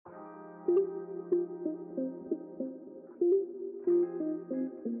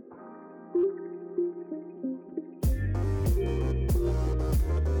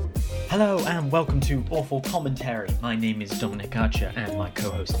Hello and welcome to Awful Commentary. My name is Dominic Archer and my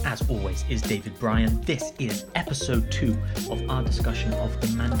co-host, as always, is David Bryan. This is episode 2 of our discussion of The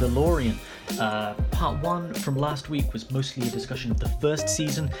Mandalorian. Part 1 from last week was mostly a discussion of the first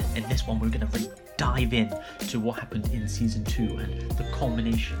season, and this one we're going to really dive in to what happened in season 2 and the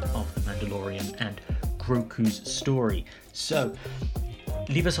culmination of The Mandalorian and Grogu's story. So,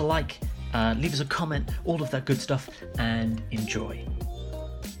 leave us a like, leave us a comment, all of that good stuff, and enjoy.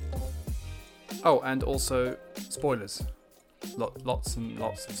 Oh, and also spoilers. Lots and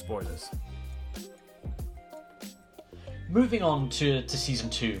lots of spoilers. Moving on to season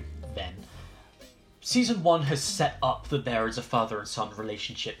 2, then. Season 1 has set up that there is a father and son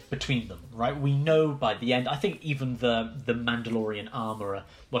relationship between them, right? We know by the end, I think even the Mandalorian armorer,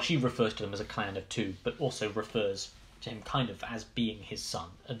 well, she refers to them as a clan of two, but also refers to him kind of as being his son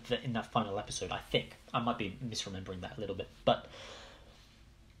in that final episode, I think. I might be misremembering that a little bit, but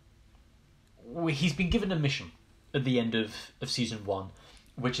he's been given a mission at the end of season 1,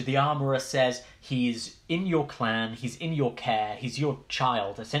 which the armorer says he's in your clan, he's in your care, he's your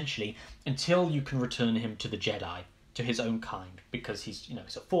child, essentially, until you can return him to the Jedi, to his own kind, because he's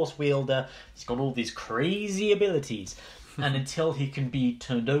a force wielder, he's got all these crazy abilities, and until he can be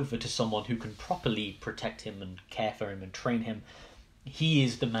turned over to someone who can properly protect him and care for him and train him, he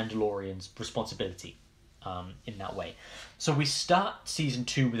is the Mandalorian's responsibility in that way. So we start season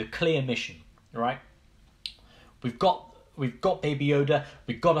 2 with a clear mission. Right, we've got Baby Yoda.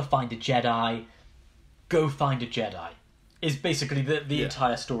 We've got to find a Jedi. Go find a Jedi is basically the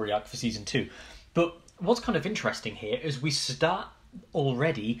entire story arc for season 2. But what's kind of interesting here is we start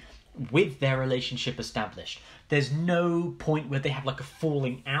already with their relationship established. There's no point where they have like a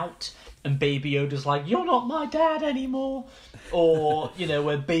falling out and Baby Yoda's like, "You're not my dad anymore," or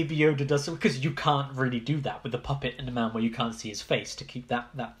where Baby Yoda does, because you can't really do that with a puppet and a man where you can't see his face to keep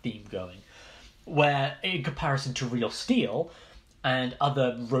that theme going. Where, in comparison to Real Steel and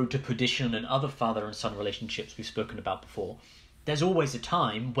other Road to Perdition and other father and son relationships we've spoken about before, there's always a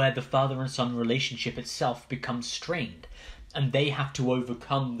time where the father and son relationship itself becomes strained, and they have to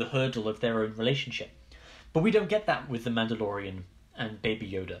overcome the hurdle of their own relationship. But we don't get that with The Mandalorian and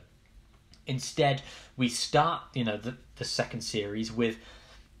Baby Yoda. Instead, we start, the second series with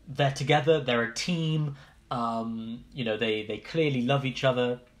they're together, they're a team, they clearly love each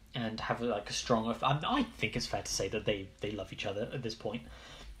other, and have like a strong... I think it's fair to say that they love each other at this point.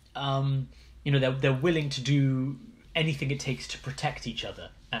 They're willing to do anything it takes to protect each other,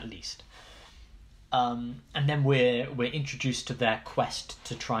 at least. And then we're introduced to their quest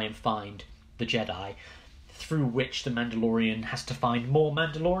to try and find the Jedi, through which the Mandalorian has to find more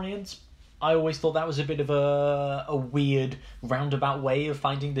Mandalorians. I always thought that was a bit of a weird roundabout way of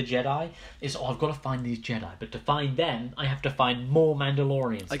finding the Jedi. I've got to find these Jedi, but to find them, I have to find more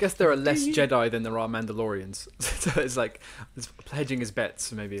Mandalorians. I guess there are less Jedi than there are Mandalorians. So it's like it's hedging his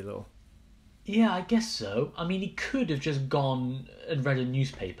bets, maybe a little. Yeah, I guess so. I mean, he could have just gone and read a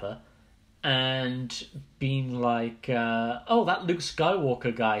newspaper and been like, "Oh, that Luke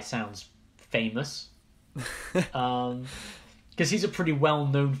Skywalker guy sounds famous." Because he's a pretty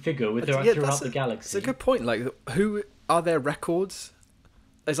well-known figure throughout the galaxy. It's a good point. Like, who are their records?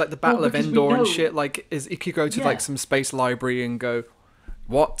 There's like the Battle of Endor and shit. Like, you could go to like some space library and go,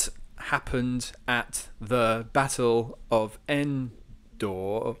 what happened at the Battle of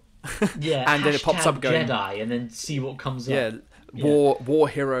Endor? Yeah, and then it pops up going Jedi, and then see what comes up. Yeah, war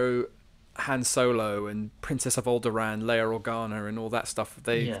hero Han Solo and Princess of Alderaan, Leia Organa, and all that stuff.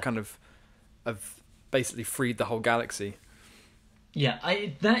 They kind of have basically freed the whole galaxy. Yeah,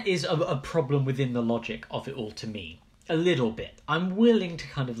 that is a problem within the logic of it all to me. A little bit. I'm willing to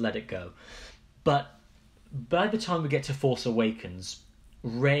kind of let it go. But by the time we get to Force Awakens,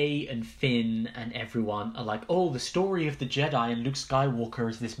 Rey and Finn and everyone are like, "Oh, the story of the Jedi and Luke Skywalker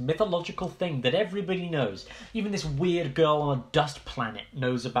is this mythological thing that everybody knows. Even this weird girl on a dust planet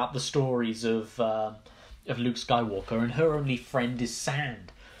knows about the stories of Luke Skywalker, and her only friend is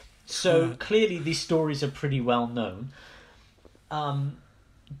sand." So clearly these stories are pretty well known.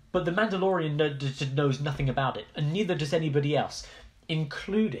 But the Mandalorian knows nothing about it, and neither does anybody else,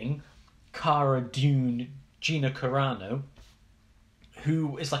 including Cara Dune Gina Carano,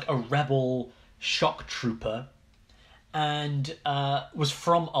 who is like a rebel shock trooper, and was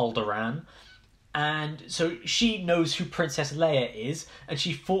from Alderaan, and so she knows who Princess Leia is, and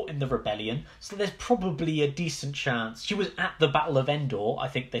she fought in the rebellion, so there's probably a decent chance. She was at the Battle of Endor, I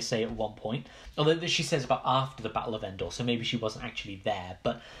think they say at one point, although she says about after the Battle of Endor, so maybe she wasn't actually there,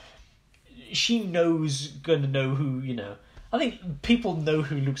 but she gonna know who, I think people know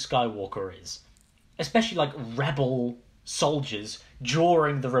who Luke Skywalker is, especially like rebel soldiers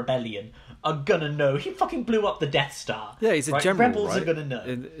during the rebellion are gonna know he fucking blew up the Death Star. Yeah, he's a right? general, Rebels right? are gonna know.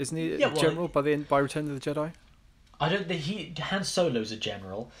 Isn't he a general by Return of the Jedi? I don't think Han Solo's a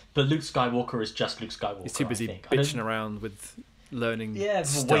general, but Luke Skywalker is just Luke Skywalker. He's too busy bitching around with learning. Yeah,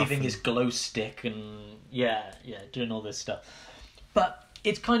 stuff waving his glow stick and doing all this stuff. But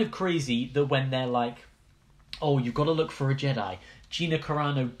it's kind of crazy that when they're like, "Oh, you've got to look for a Jedi," Gina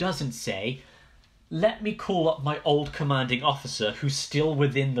Carano doesn't say, "Let me call up my old commanding officer who's still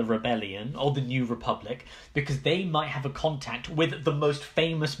within the Rebellion or the New Republic, because they might have a contact with the most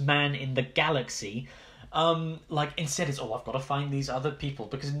famous man in the galaxy." Instead it's, "Oh, I've got to find these other people,"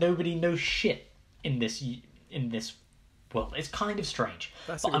 because nobody knows shit in this world. It's kind of strange.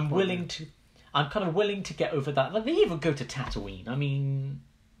 That's but I'm kind of willing to get over that. Like, they even go to Tatooine. I mean,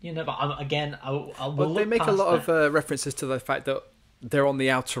 but they make a lot of references to the fact that they're on the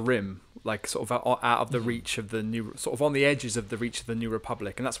outer rim, like sort of out of the reach of the new, sort of on the edges of the reach of the New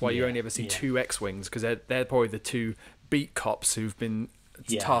Republic, and that's why you only ever see two X-wings, because they're probably the two beat cops who've been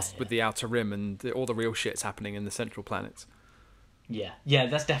tasked with the outer rim, and all the real shit's happening in the central planets. Yeah,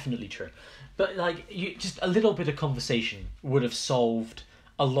 that's definitely true. But just a little bit of conversation would have solved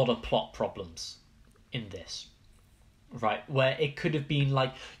a lot of plot problems in this. Right, where it could have been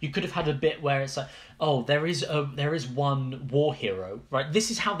like, you could have had a bit where it's like, oh, there is one war hero, right? This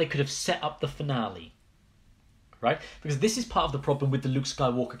is how they could have set up the finale, right? Because this is part of the problem with the Luke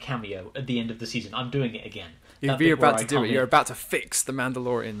Skywalker cameo at the end of the season. I'm doing it again. You're about to do it. You're about to fix the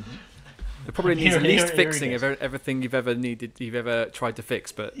Mandalorian. It probably needs at least fixing of everything you've ever tried to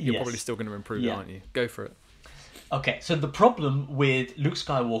fix, but you're probably still going to improve it, aren't you? Go for it. Okay, so the problem with Luke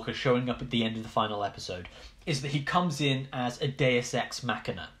Skywalker showing up at the end of the final episode is that he comes in as a Deus Ex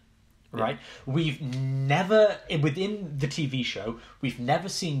Machina, right? Yeah. We've never, within the TV show, we've never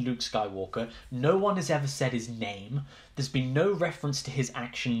seen Luke Skywalker. No one has ever said his name. There's been no reference to his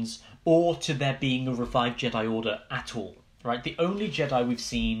actions or to there being a revived Jedi Order at all, right? The only Jedi we've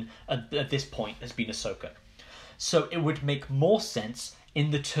seen at this point has been Ahsoka. So it would make more sense in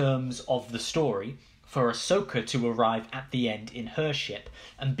the terms of the story for Ahsoka to arrive at the end in her ship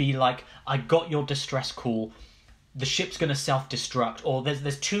and be like, "I got your distress call, the ship's going to self-destruct, or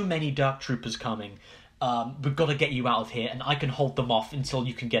there's too many Dark Troopers coming, we've got to get you out of here, and I can hold them off until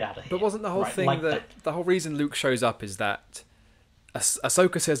you can get out of here." But wasn't the whole thing the whole reason Luke shows up is that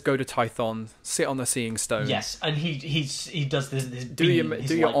Ahsoka says go to Tython, sit on the Seeing Stone. Yes, and he does this do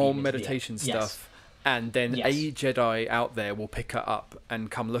your own meditation stuff. Yes. And then a Jedi out there will pick her up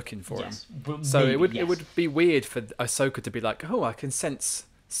and come looking for him. So it would be weird for Ahsoka to be like, "Oh, I can sense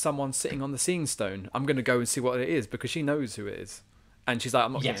someone sitting on the Seeing Stone. I'm going to go and see what it is," because she knows who it is. And she's like,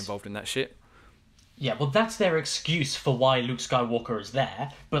 "I'm not getting involved in that shit." Yeah, well, that's their excuse for why Luke Skywalker is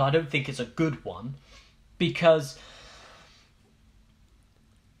there, but I don't think it's a good one, because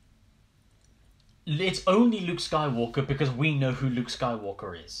it's only Luke Skywalker because we know who Luke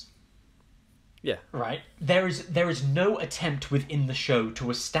Skywalker is. Yeah. Right? There is no attempt within the show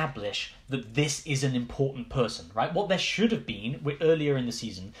to establish that this is an important person, right? What there should have been earlier in the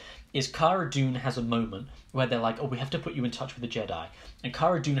season is Cara Dune has a moment where they're like, "Oh, we have to put you in touch with the Jedi." And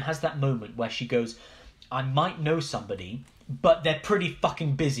Cara Dune has that moment where she goes, "I might know somebody, but they're pretty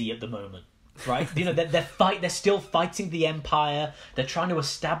fucking busy at the moment." Right? They're still fighting the Empire. They're trying to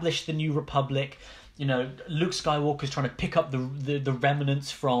establish the New Republic. Luke Skywalker's trying to pick up the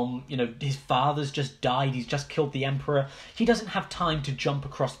remnants from, his father's just died, he's just killed the Emperor. He doesn't have time to jump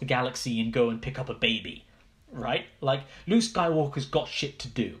across the galaxy and go and pick up a baby, right? Like, Luke Skywalker's got shit to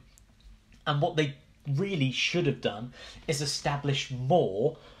do. And what they really should have done is establish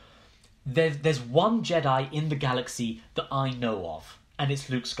more. There's one Jedi in the galaxy that I know of, and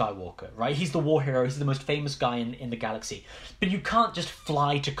it's Luke Skywalker, right? He's the war hero, he's the most famous guy in the galaxy. But you can't just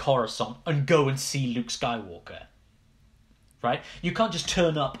fly to Coruscant and go and see Luke Skywalker, right? You can't just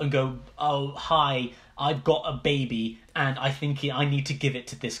turn up and go, "Oh, hi, I've got a baby, and I think I need to give it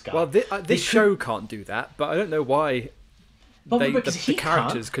to this guy." Well, this show can't do that, but I don't know why the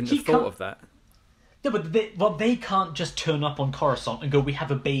characters couldn't have thought of that. No, but they can't just turn up on Coruscant and go, "We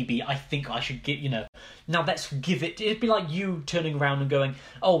have a baby, I think I should get, now let's give it..." It'd be like you turning around and going,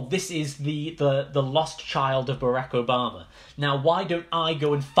 "Oh, this is the lost child of Barack Obama. Now, why don't I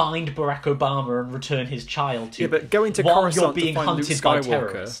go and find Barack Obama and return his child to him?" But going to Coruscant to find Luke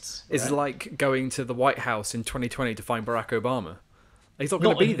Skywalker is right? like going to the White House in 2020 to find Barack Obama. He's not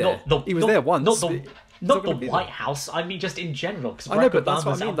going to be there. He was there once. Not the White House. I mean, just in general. Because I know, but that's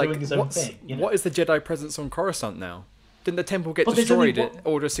Obama's what I mean. doing his own thing. What is the Jedi presence on Coruscant now? Didn't the temple get destroyed at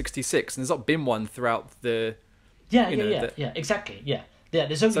Order 66? And there's not been one throughout the... Yeah, exactly. Yeah.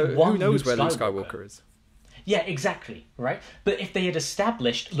 There's only one. Who knows where Luke Skywalker is? Yeah, exactly, right? But if they had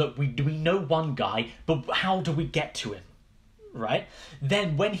established, look, we know one guy, but how do we get to him? Right?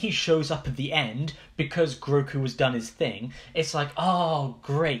 Then when he shows up at the end, because Groku has done his thing, it's like, oh,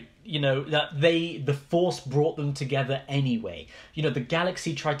 great. That the Force brought them together anyway. The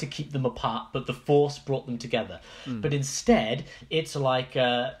galaxy tried to keep them apart, but the Force brought them together. But instead, it's like,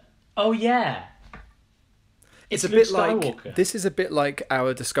 oh yeah, it's a bit like, this is a bit like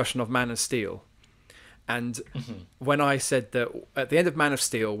our discussion of Man of Steel. And when I said that at the end of Man of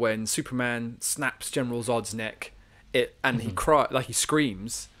Steel, when Superman snaps General Zod's neck, he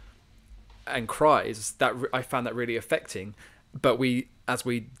screams and cries, that I found that really affecting. But as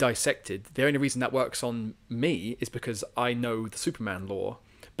we dissected, the only reason that works on me is because I know the Superman lore.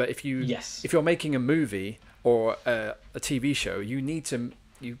 But if you're making a movie or a TV show, you need to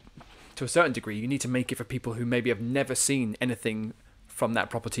a certain degree, you need to make it for people who maybe have never seen anything from that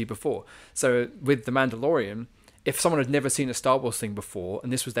property before. So with The Mandalorian, if someone had never seen a Star Wars thing before,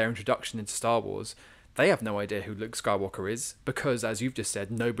 and this was their introduction into Star Wars, they have no idea who Luke Skywalker is, because, as you've just said,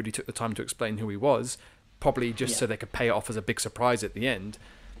 nobody took the time to explain who he was, probably just so they could pay it off as a big surprise at the end.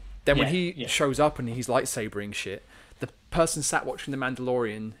 Then when he shows up and he's lightsabering shit, the person sat watching The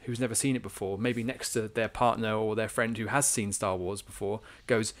Mandalorian who's never seen it before, maybe next to their partner or their friend who has seen Star Wars before,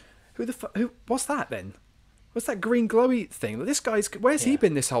 goes, what's that then? What's that green glowy thing? This guy's, where's he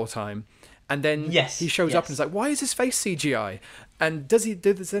been this whole time? And then he shows up and is like, why is his face CGI? And does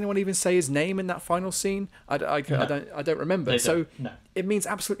anyone even say his name in that final scene? I don't remember. It means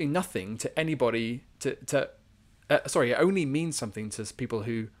absolutely nothing to anybody. It only means something to people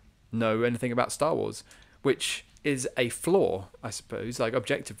who know anything about Star Wars, which is a flaw, I suppose, like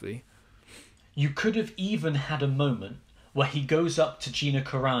objectively. You could have even had a moment where he goes up to Gina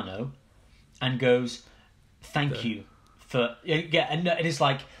Carano and goes, thank you for... and it's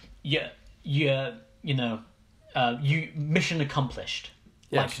like, you mission accomplished,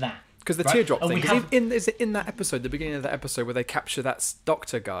 like that. Because the teardrop thing, in that episode, the beginning of that episode where they capture that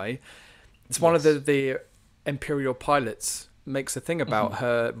doctor guy, it's one of the Imperial pilots makes a thing about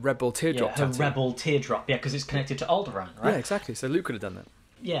her rebel teardrop tattoo. Rebel teardrop, because it's connected to Alderaan, right? Yeah, exactly. So Luke could have done that.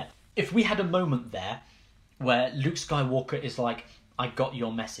 Yeah. If we had a moment there where Luke Skywalker is like, I got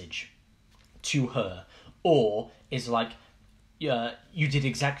your message to her, or is like, you did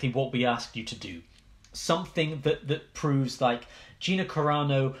exactly what we asked you to do. Something that proves like Gina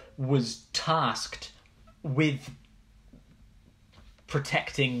Carano was tasked with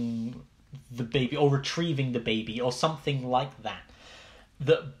protecting the baby or retrieving the baby or something like that.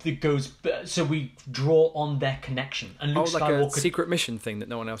 That goes, so we draw on their connection. And Luke Skywalker, a secret mission thing that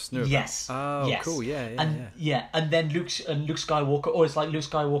no one else knew about. Yes. Oh, yes. Cool. Yeah. And then Luke Skywalker, or it's like Luke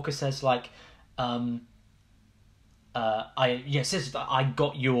Skywalker says like, says that I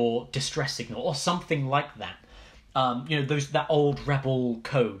got your distress signal or something like that. That old rebel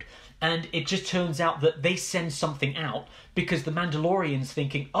code. And it just turns out that they send something out because the Mandalorian's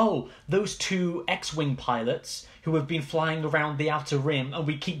thinking, oh, those two X-Wing pilots who have been flying around the Outer Rim and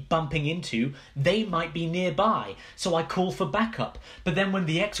we keep bumping into, they might be nearby. So I call for backup. But then when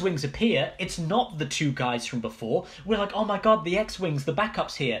the X-Wings appear, it's not the two guys from before. We're like, oh my god, the X-Wings, the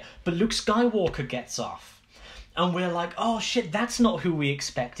backup's here. But Luke Skywalker gets off. And we're like, oh shit, that's not who we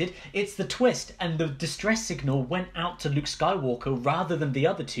expected. It's the twist. And the distress signal went out to Luke Skywalker rather than the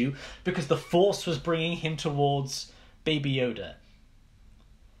other two because the Force was bringing him towards Baby Yoda.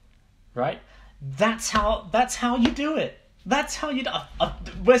 Right? That's how you do it. That's how you do it.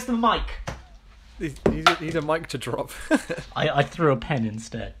 Where's the mic? You need a mic to drop. I threw a pen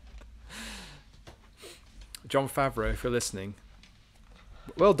instead. Jon Favreau, if you're listening,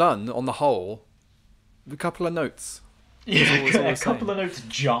 well done on the whole. A couple of notes. Yeah, a couple of notes,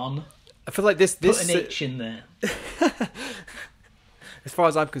 John. I feel like this put an H in there. As far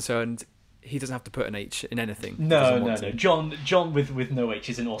as I'm concerned, he doesn't have to put an H in anything. No. John with no H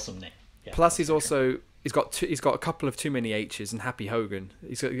is an awesome name. Yeah, plus, he's got a couple of too many H's in Happy Hogan.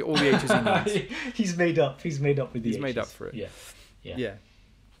 He's got all the H's he needs. He's made up with the H's. He's made up for it. Yeah.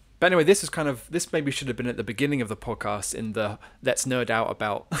 But anyway, this maybe should have been at the beginning of the podcast in the let's nerd out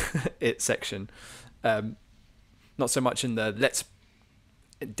about it section. Not so much in the let's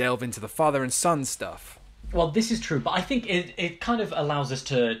delve into the father and son stuff. Well, this is true, but I think it kind of allows us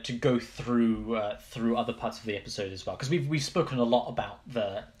to go through other parts of the episode as well, because we've spoken a lot about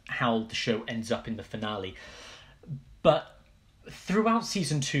how the show ends up in the finale, but throughout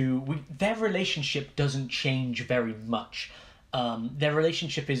season 2, their relationship doesn't change very much. Their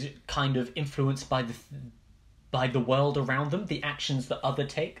relationship is kind of influenced by the world around them, the actions that other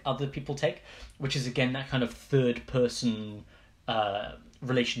people take, which is again that kind of third person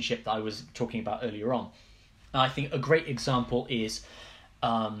relationship that I was talking about earlier on. And I think a great example is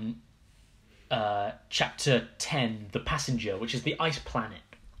chapter 10, The Passenger, which is the ice planet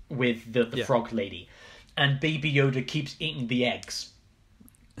with the frog lady. And Baby Yoda keeps eating the eggs.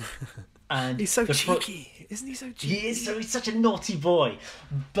 And he's so cheeky. Isn't he so cheeky? He is. So he's such a naughty boy.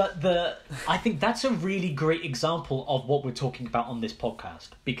 But I think that's a really great example of what we're talking about on this podcast,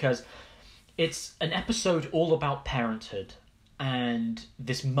 because it's an episode all about parenthood and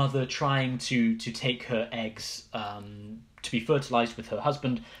this mother trying to take her eggs to be fertilized with her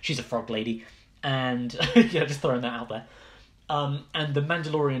husband. She's a frog lady, and just throwing that out there. And the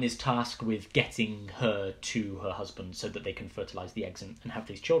Mandalorian is tasked with getting her to her husband so that they can fertilize the eggs and have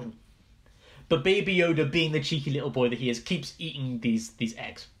these children. But Baby Yoda, being the cheeky little boy that he is, keeps eating these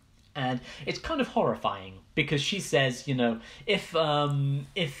eggs. And it's kind of horrifying, because she says, if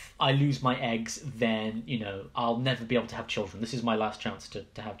I lose my eggs, then, I'll never be able to have children. This is my last chance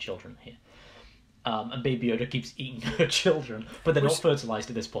to have children here. And Baby Yoda keeps eating her children, but they're not fertilized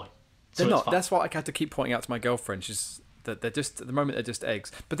at this point. So they're not. That's what I had to keep pointing out to my girlfriend. She's that they're just, at the moment, they're just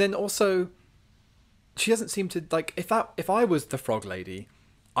eggs. But then also, she doesn't seem to, like, if I was the frog lady,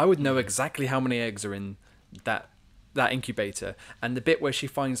 I would know exactly how many eggs are in that incubator. And the bit where she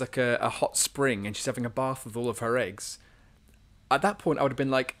finds like a hot spring and she's having a bath with all of her eggs, at that point I would have been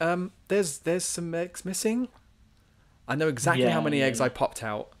like, there's some eggs missing. I know exactly how many eggs I popped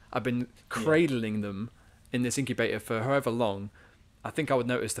out. I've been cradling them in this incubator for however long. I think I would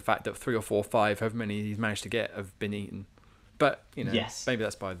notice the fact that 3 or 4 or 5, however many he's managed to get, have been eaten. But maybe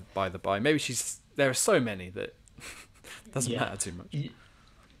that's by the by. Maybe there are so many that doesn't matter too much.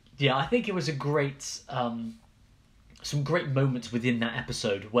 Yeah, I think it was a great, some great moments within that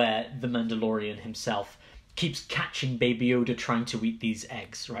episode where the Mandalorian himself keeps catching Baby Yoda trying to eat these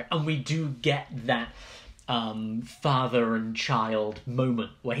eggs, right? And we do get that father and child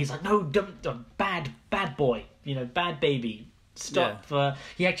moment where he's like, no, bad boy, bad baby, stop. Yeah.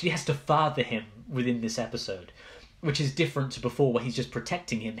 He actually has to father him within this episode, which is different to before where he's just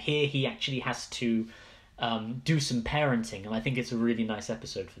protecting him. Here he actually has to do some parenting, and I think it's a really nice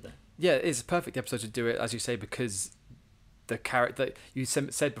episode for that. Yeah, it's a perfect episode to do it, as you say, because the character you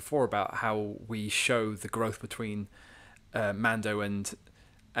said before about how we show the growth between Mando and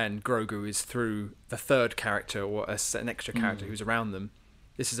Grogu is through the third character or an extra character who's around them.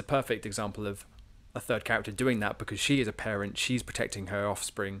 This is a perfect example of a third character doing that, because she is a parent, she's protecting her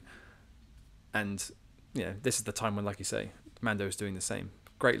offspring, and this is the time when, like you say, Mando's doing the same.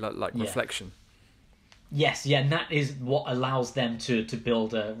 Great reflection. Yes, and that is what allows them to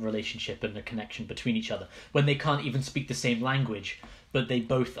build a relationship and a connection between each other when they can't even speak the same language, but they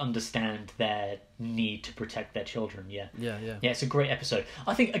both understand their need to protect their children. Yeah, it's a great episode.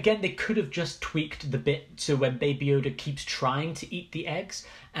 I think, again, they could have just tweaked the bit to when Baby Yoda keeps trying to eat the eggs,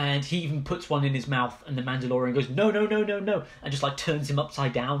 and he even puts one in his mouth, and the Mandalorian goes, no, and just, like, turns him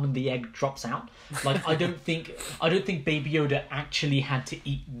upside down, and the egg drops out. Like, I don't think Baby Yoda actually had to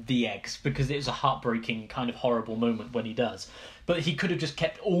eat the eggs, because it was a heartbreaking, kind of horrible moment when he does. But he could have just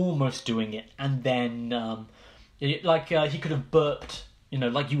kept almost doing it, and then... he could have burped,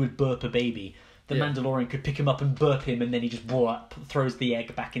 like you would burp a baby. The Mandalorian could pick him up and burp him, and then he just throws the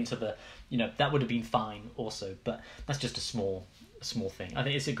egg back into the, that would have been fine also. But that's just a small thing. I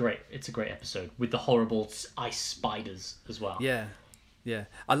think it's a great episode with the horrible ice spiders as well. Yeah.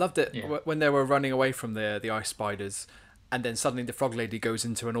 I loved it when they were running away from the ice spiders, and then suddenly the frog lady goes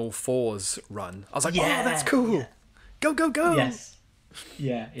into an all fours run. I was like, oh, that's cool. Yeah. Go. Yes.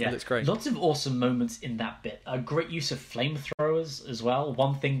 Yeah. That's great. Lots of awesome moments in that bit. A great use of flamethrowers as well.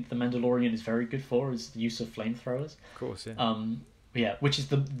 One thing the Mandalorian is very good for is the use of flamethrowers. Of course, yeah. Which is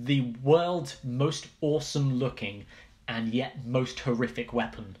the world's most awesome looking and yet most horrific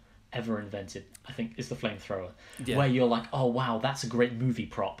weapon ever invented, I think, is the flamethrower. Yeah. Where you're like, oh wow, that's a great movie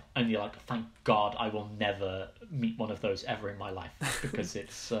prop, and you're like, thank God I will never meet one of those ever in my life, because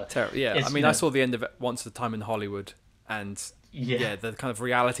it's terrible. Yeah, it's, I saw the end of it Once Upon a Time in Hollywood, and the kind of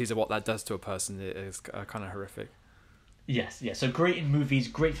realities of what that does to a person is kind of horrific. Yes. So great in movies,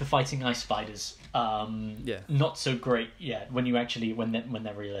 great for fighting ice spiders. Not so great. Yeah, when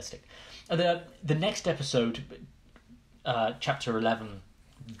they're realistic. The next episode, chapter 11,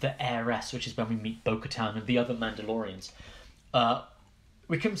 The Heiress, which is when we meet Bo-Katan and the other Mandalorians.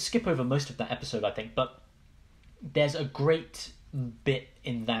 We can skip over most of that episode, I think, but there's a great bit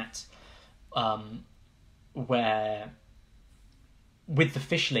in that where, with the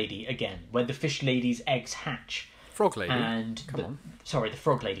fish lady again, where the fish lady's eggs hatch. Frog lady. Sorry, the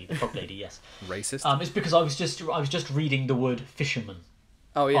frog lady. The frog lady. Yes. Racist. It's because I was just reading the word fisherman.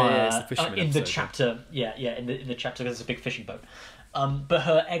 Oh yeah, it's the fisherman in episode, the chapter. Yeah, in the chapter because there's a big fishing boat. But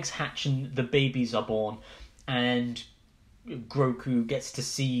her eggs hatch and the babies are born, and Grogu gets to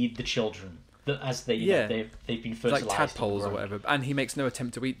see the children as they've been fertilized, like tadpoles or whatever, and he makes no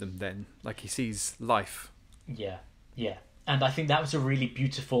attempt to eat them. Then, like, he sees life. Yeah. And I think that was a really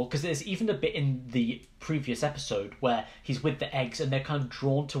beautiful, because there's even a bit in the previous episode where he's with the eggs and they're kind of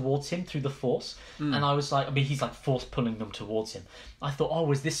drawn towards him through the Force. And I was like, he's like force pulling them towards him. I thought,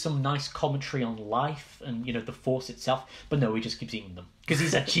 oh, is this some nice commentary on life and, the Force itself? But no, he just keeps eating them because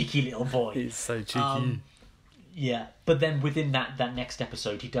he's a cheeky little boy. He's so cheeky. Yeah, but then within that next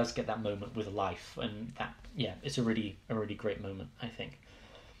episode, he does get that moment with life, and that, it's a really great moment, I think.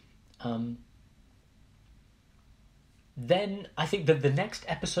 Then I think that the next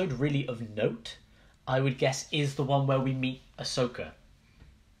episode really of note, I would guess, is the one where we meet Ahsoka.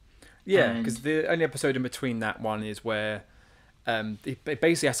 Yeah, because the only episode in between that one is where he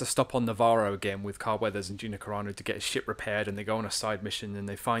basically has to stop on Navarro again with Carl Weathers and Gina Carano to get his ship repaired, and they go on a side mission and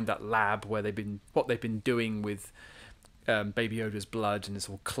they find that lab where they've been doing with Baby Yoda's blood, and it's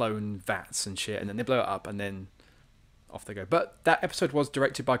all clone vats and shit, and then they blow it up and then off they go. But that episode was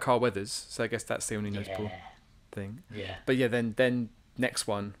directed by Carl Weathers, so I guess that's the only notable thing. Yeah. But yeah, then next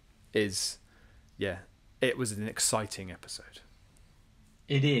one is it was an exciting episode.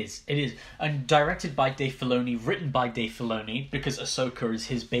 It is, and directed by Dave Filoni, written by Dave Filoni, because Ahsoka is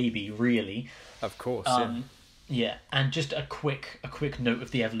his baby, really. Of course, yeah. And just a quick note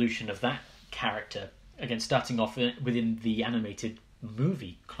of the evolution of that character. Again, starting off within the animated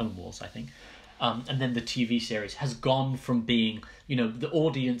movie Clone Wars, I think, and then the TV series has gone from being, the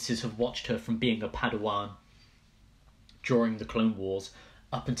audiences have watched her from being a Padawan during the Clone Wars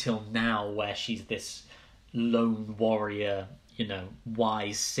up until now, where she's this lone warrior,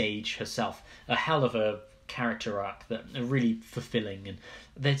 wise sage herself. A hell of a character arc that are really fulfilling, and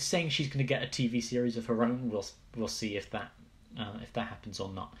they're saying she's going to get a TV series of her own. We'll see if that happens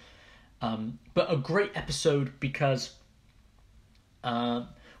or not. But a great episode because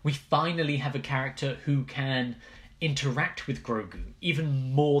we finally have a character who can interact with Grogu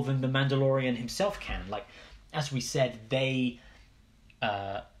even more than the Mandalorian himself can. Like, as we said, there's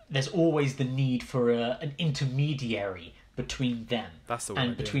always the need for an intermediary between them. That's the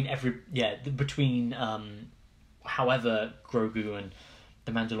and word, between however Grogu and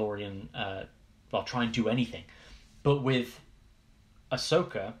the Mandalorian try and do anything, but with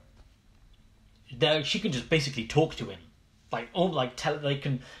Ahsoka, she can just basically talk to him,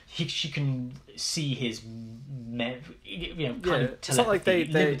 she can see his kind of it's not like you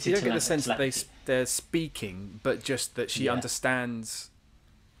don't get the sense that they're speaking, but just that she understands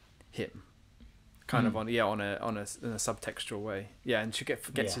him, kind of on a subtextual way. Yeah, and she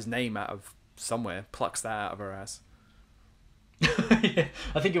gets his name out of somewhere, plucks that out of her ass.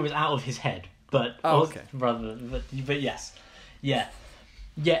 I think it was out of his head, but but yes, yeah.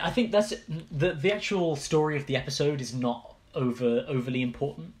 I think that's the actual story of the episode is not overly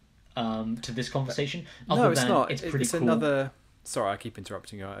important to this conversation. No, it's not. It's pretty cool. Another. Sorry, I keep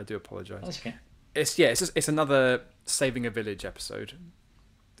interrupting you. I do apologise. That's okay. It's another Saving a Village episode,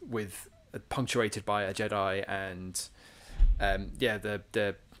 with punctuated by a Jedi and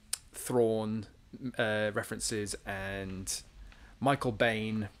the Thrawn references and Michael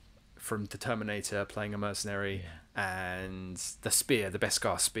Biehn from the Terminator playing a mercenary, and the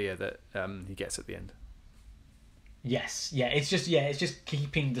Beskar spear that he gets at the end. Yes, it's just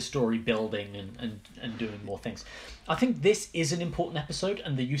keeping the story building and doing more things. I think this is an important episode,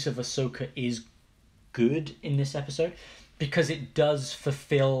 and the use of Ahsoka is good in this episode because it does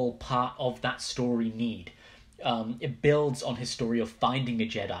fulfill part of that story need. It builds on his story of finding a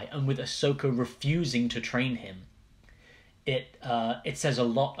Jedi, and with Ahsoka refusing to train him, it says a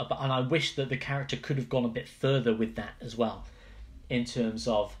lot about, and I wish that the character could have gone a bit further with that as well, in terms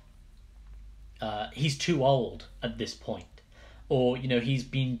of he's too old at this point, or he's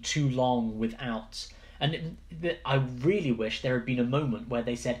been too long without. And I really wish there had been a moment where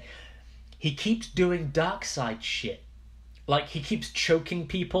they said he keeps doing dark side shit, like he keeps choking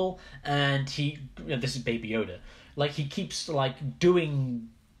people, and this is Baby Yoda, like he keeps doing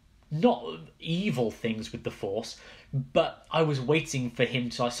not evil things with the Force, but I was waiting for him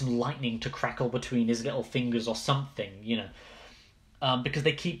to some lightning to crackle between his little fingers or something, because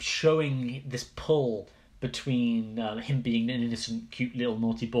they keep showing this pull between him being an innocent, cute little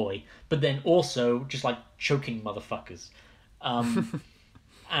naughty boy, but then also just choking motherfuckers.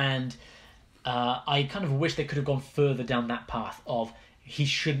 And I kind of wish they could have gone further down that path of he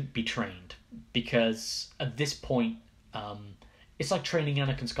shouldn't be trained, because at this point, it's like training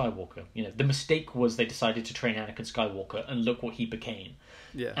Anakin Skywalker. The mistake was they decided to train Anakin Skywalker, and look what he became.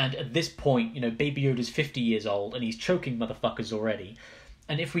 Yeah. And at this point, Baby Yoda's 50 years old, and he's choking motherfuckers already.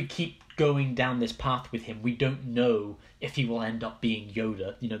 And if we keep going down this path with him, we don't know if he will end up being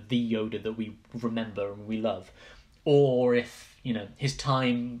Yoda, the Yoda that we remember and we love, or if, his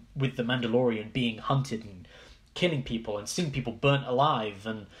time with the Mandalorian being hunted and killing people and seeing people burnt alive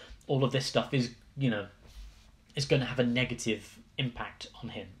and all of this stuff is going to have a negative impact on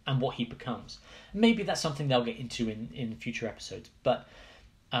him and what he becomes. Maybe that's something they'll get into in future episodes, but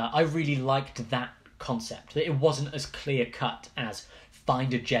I really liked that concept, that it wasn't as clear cut as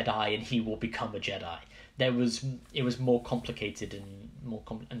find a Jedi and he will become a Jedi. It was more complicated and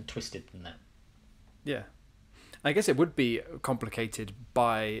and twisted than that. Yeah, I guess it would be complicated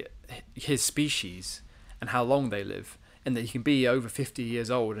by his species and how long they live, and that he can be over 50 years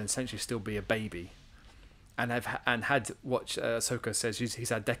old and essentially still be a baby, and had what Ahsoka says, he's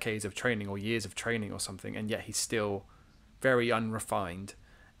had decades of training or years of training or something, and yet he's still very unrefined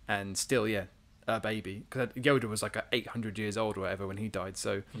and still a baby, because Yoda was like 800 years old or whatever when he died,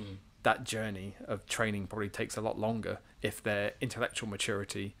 so that journey of training probably takes a lot longer if their intellectual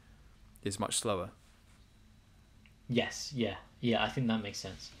maturity is much slower. Yes, yeah, I think that makes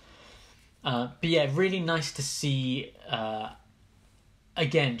sense. But yeah, really nice to see.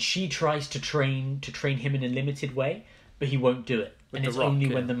 Again, she tries to train him in a limited way, but he won't do it, and it's only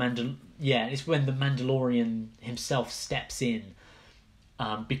when it's when the Mandalorian himself steps in,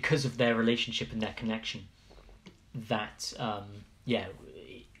 because of their relationship and their connection, that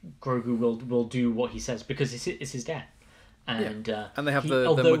Grogu will do what he says, because it's his dad, and and they have the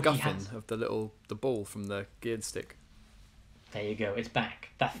MacGuffin of the ball from the geared stick. There you go. It's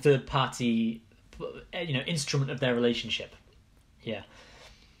back. That third party, instrument of their relationship. Yeah.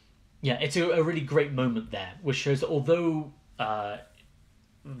 Yeah, it's a really great moment there, which shows that although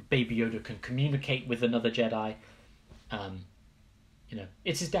Baby Yoda can communicate with another Jedi,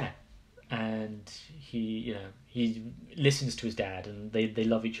 it's his dad. And he listens to his dad, and they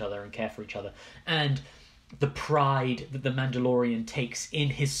love each other and care for each other. And the pride that the Mandalorian takes in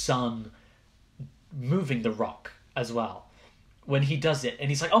his son moving the rock as well. When he does it, and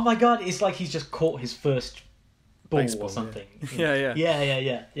he's like, "Oh my god!" It's like he's just caught his first ball or something. Yeah.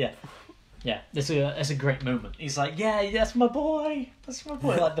 Yeah. That's a great moment. He's like, "Yeah, that's my boy. That's my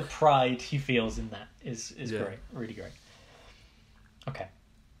boy." Like the pride he feels in that is great, really great. Okay.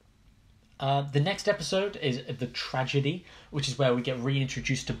 The next episode is The Tragedy, which is where we get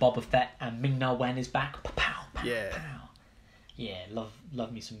reintroduced to Boba Fett, and Ming-Na Wen is back. Pow, pow, pow. Yeah,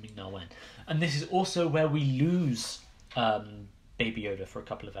 love me some Ming-Na Wen. And this is also where we lose Baby Yoda for a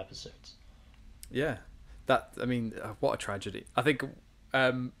couple of episodes. Yeah, what a tragedy. I think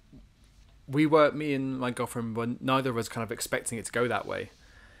me and my girlfriend were neither of us kind of expecting it to go that way,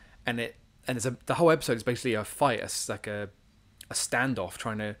 and the whole episode is basically a fight. It's like a standoff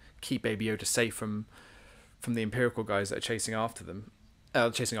trying to keep Baby Yoda safe from the Imperial guys that are chasing after them,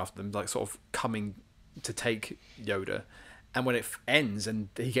 like sort of coming to take Yoda. And when it ends and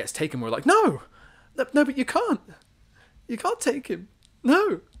he gets taken, we're like, no, but you can't take him.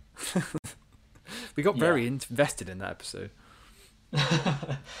 No. We got very invested in that episode.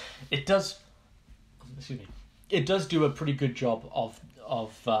 It does. Excuse me. It does do a pretty good job of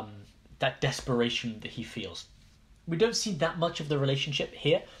that desperation that he feels. We don't see that much of the relationship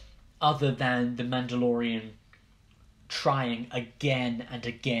here, other than the Mandalorian trying again and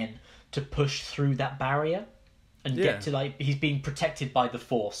again to push through that barrier and get to he's being protected by the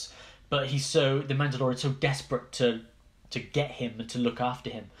Force, but the Mandalorian's so desperate to get him and to look after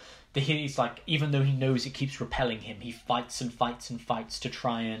him that he's like, even though he knows it keeps repelling him, he fights and fights and fights to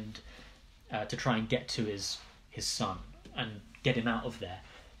try and get to his son and get him out of there,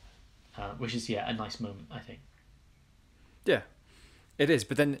 which is a nice moment, I think. Yeah, it is.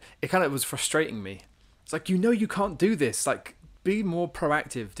 But then it kind of was frustrating me. It's like, you can't do this. Like, be more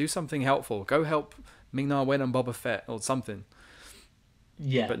proactive. Do something helpful. Go help Ming-Na Wen and Boba Fett or something.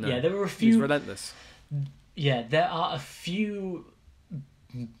 Yeah, but no, there were a few. He's relentless. Yeah, there are a few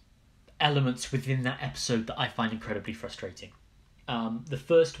elements within that episode that I find incredibly frustrating. The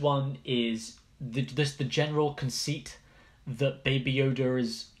first one is the general conceit that Baby Yoda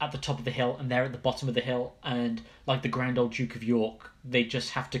is at the top of the hill and they're at the bottom of the hill, and like the Grand Old Duke of York, they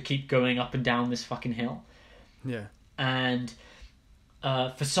just have to keep going up and down this fucking hill. Yeah. And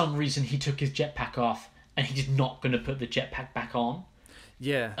for some reason he took his jetpack off and he's not going to put the jetpack back on.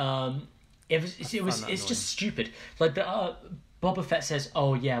 Yeah. It's just stupid. Like Boba Fett says,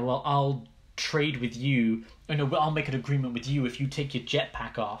 "Oh yeah, well I'll trade with you. I'll make an agreement with you if you take your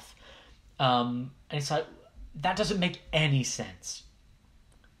jetpack off." And it's like, that doesn't make any sense.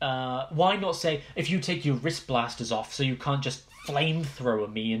 Why not say, if you take your wrist blasters off, so you can't just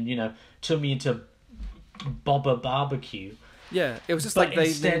flamethrower me and turn me into Boba Barbecue? Yeah, it was just But like they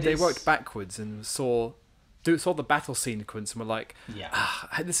instead it's- worked backwards and saw the battle sequence and were like,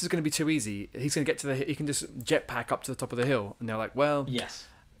 this is going to be too easy. He's going to get to he can just jetpack up to the top of the hill. And they're like, well, Yes.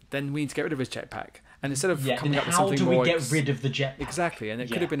 then we need to get rid of his jetpack. And instead of Yeah, coming then up with how something do more... we get rid of the jetpack? Exactly, and it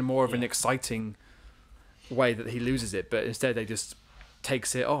could Yeah, have been more of an yeah. exciting way that he loses it, but instead they just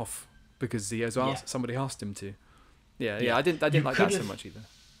takes it off because he has somebody asked him to. Yeah, I didn't like that so much either.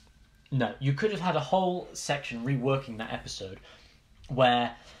 No, you could have had a whole section reworking that episode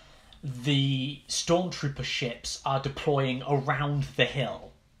where the stormtrooper ships are deploying around the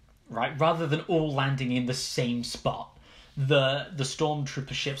hill, right? Rather than all landing in the same spot. The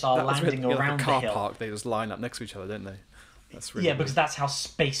stormtrooper ships are landing around the car hill. park. They just line up next to each other, don't they? That's really because that's how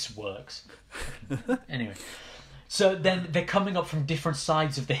space works. Anyway, so then they're coming up from different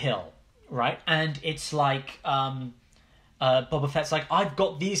sides of the hill, right? And it's like Boba Fett's like, I've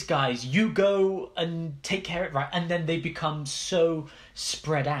got these guys, you go and take care of it, right? And then they become so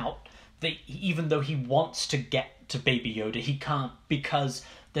spread out that even though he wants to get to Baby Yoda, he can't because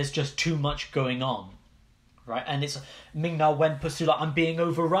there's just too much going on, right? And it's Ming-Na Wen pursuit, like, I'm being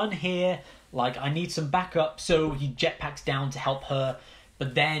overrun here, like, I need some backup, so he jetpacks down to help her,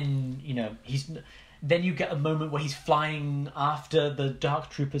 but then, then you get a moment where he's flying after the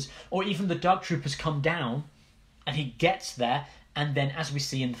Dark Troopers, or even the Dark Troopers come down, and he gets there, and then, as we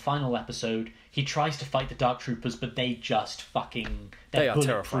see in the final episode, he tries to fight the Dark Troopers, but they just fucking... They are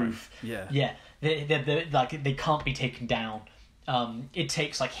bulletproof. terrifying. Yeah. They're like, they can't be taken down. It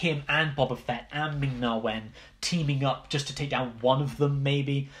takes, like, him and Boba Fett and Ming-Na Wen teaming up just to take down one of them,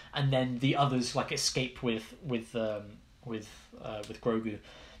 maybe, and then the others, like, escape with Grogu.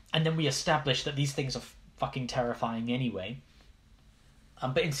 And then we establish that these things are fucking terrifying anyway.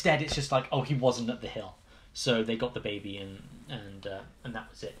 But instead, it's just like, oh, he wasn't at the hill. So they got the baby and that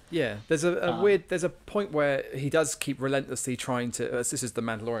was it. Yeah, there's there's a point where he does keep relentlessly trying to. This is the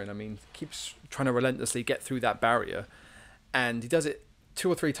Mandalorian. I mean, keeps trying to relentlessly get through that barrier, and he does it 2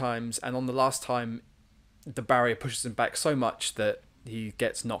 or 3 times. And on the last time, the barrier pushes him back so much that he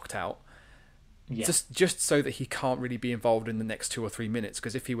gets knocked out. Yeah. Just so that he can't really be involved in the next 2 or 3 minutes.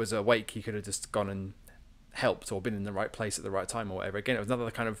 Because if he was awake, he could have just gone and helped or been in the right place at the right time or whatever. Again, it was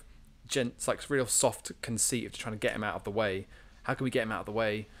another kind of it's like real soft conceit of trying to get him out of the way. How can we get him out of the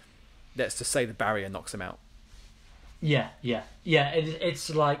way? Let's just say the barrier knocks him out. Yeah. It's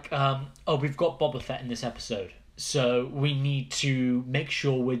like, we've got Boba Fett in this episode, so we need to make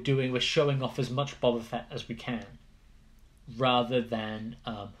sure we're showing off as much Boba Fett as we can, rather than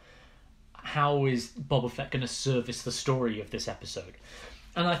how is Boba Fett going to service the story of this episode.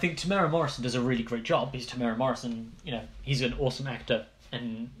 And I think Tamara Morrison does a really great job. He's Tamara Morrison, he's an awesome actor.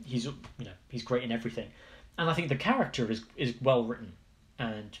 And he's great in everything, and I think the character is well written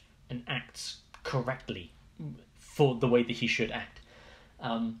and acts correctly for the way that he should act.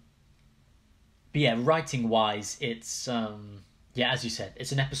 But yeah, writing wise, it's as you said,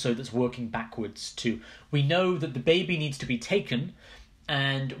 it's an episode that's working backwards to. We know that the baby needs to be taken,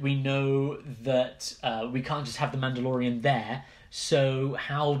 and we know that we can't just have the Mandalorian there. So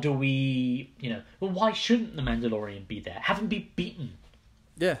how do we, why shouldn't the Mandalorian be there? Have him be beaten.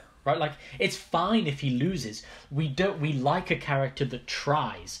 Yeah. Right? Like, it's fine if he loses. We like a character that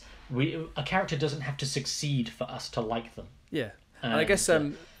tries. A character doesn't have to succeed for us to like them. Yeah. And I guess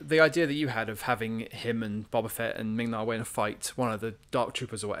the idea that you had of having him and Boba Fett and Ming-Na Wen fight one of the Dark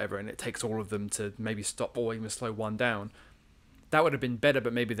Troopers or whatever, and it takes all of them to maybe stop or even slow one down, that would have been better,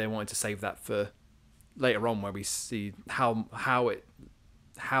 but maybe they wanted to save that for later on, where we see how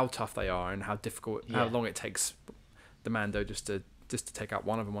tough they are and how difficult, how long it takes the Mando just to take out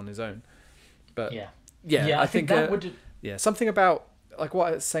one of them on his own. But I think that would something about like what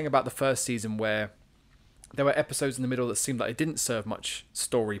I was saying about the first season, where there were episodes in the middle that seemed like it didn't serve much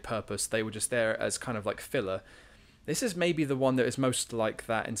story purpose. They were just there as kind of like filler. This is maybe the one that is most like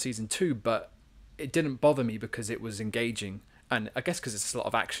that in season 2, but it didn't bother me because it was engaging. And I guess because it's a lot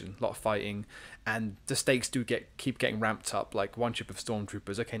of action, a lot of fighting, and the stakes do keep getting ramped up. Like one ship of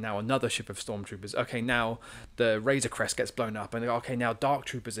stormtroopers, okay, now another ship of stormtroopers, okay, now the Razor Crest gets blown up, and okay, now Dark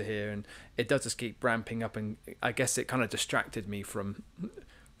Troopers are here, and it does just keep ramping up. And I guess it kind of distracted me from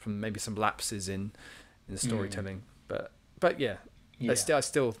maybe some lapses in the storytelling. But yeah. I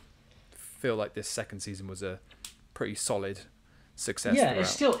still feel like this second season was a pretty solid success. Yeah,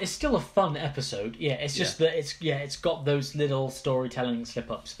 throughout. It's still a fun episode. Yeah, it's just that it's got those little storytelling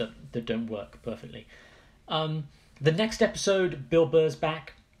slip-ups that don't work perfectly. The next episode, Bill Burr's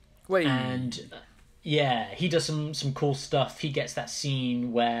back. Wait. And he does some cool stuff. He gets that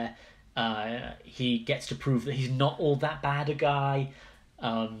scene where he gets to prove that he's not all that bad a guy.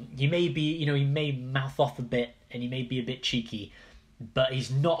 He may be, he may mouth off a bit and he may be a bit cheeky, but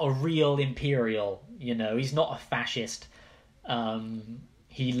he's not a real Imperial. He's not a fascist.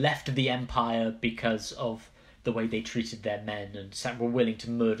 He left the Empire because of the way they treated their men and were willing to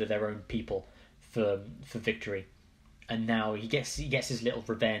murder their own people for victory. And now he gets his little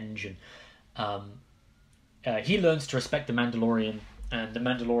revenge, and he learns to respect the Mandalorian, and the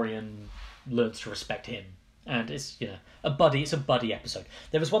Mandalorian learns to respect him. And it's a buddy episode.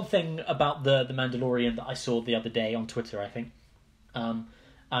 There was one thing about the Mandalorian that I saw the other day on Twitter. I think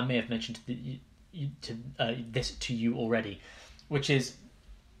I may have mentioned this to you already, which is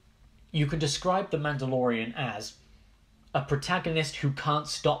you can describe the Mandalorian as a protagonist who can't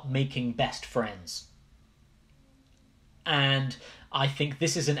stop making best friends. And I think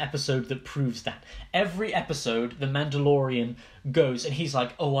this is an episode that proves that. Every episode, the Mandalorian goes and he's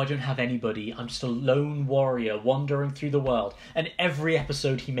like, oh, I don't have anybody. I'm just a lone warrior wandering through the world. And every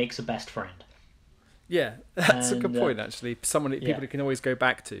episode he makes a best friend. Yeah, that's a good point, actually. People can always go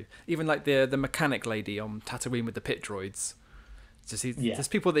back to. Even like the mechanic lady on Tatooine with the pit droids. There's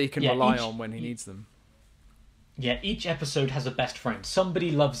people that he can rely on when he needs them. Yeah, each episode has a best friend.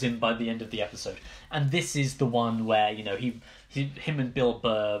 Somebody loves him by the end of the episode. And this is the one where, him and Bill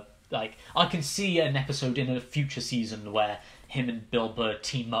Burr, like, I can see an episode in a future season where him and Bill Burr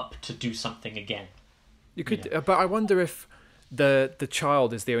team up to do something again. You could, but I wonder if the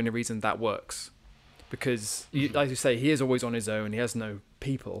child is the only reason that works. Because, like you say, he is always on his own, he has no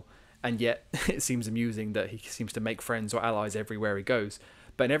people, and yet it seems amusing that he seems to make friends or allies everywhere he goes.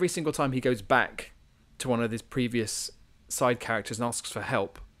 But every single time he goes back to one of his previous side characters and asks for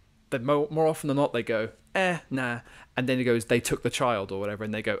help, that more often than not they go, nah, and then he goes, they took the child or whatever,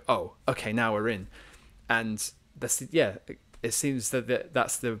 and they go, oh, okay, now we're in. And it seems that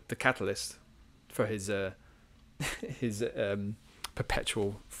that's the catalyst for his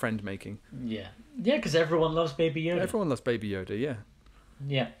perpetual friend making. Yeah, because everyone loves Baby Yoda. Everyone loves Baby Yoda.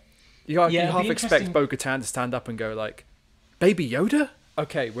 Yeah. You half expect Bo-Katan to stand up and go like, Baby Yoda?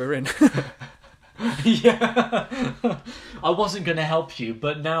 Okay, we're in. Yeah. I wasn't going to help you,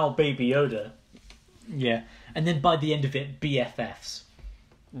 but now Baby Yoda. Yeah. And then by the end of it, BFFs.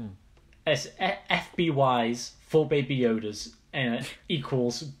 As FBYs for Baby Yodas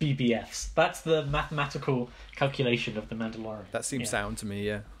equals BBFs. That's the mathematical calculation of the Mandalorian. That seems sound to me,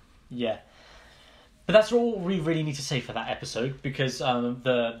 yeah. Yeah. But that's all we really need to say for that episode, because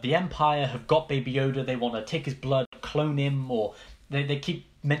the Empire have got Baby Yoda. They want to take his blood, clone him, or they keep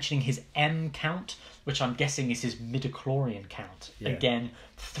mentioning his M count, which I'm guessing is his midichlorian count. Yeah. Again,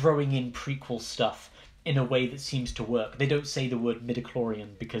 throwing in prequel stuff in a way that seems to work. They don't say the word midichlorian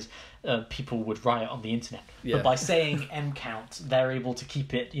because people would riot on the internet. Yeah. But by saying M count, they're able to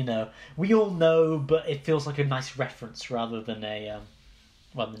keep it, we all know, but it feels like a nice reference rather than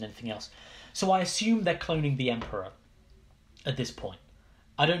anything else. So I assume they're cloning the Emperor at this point.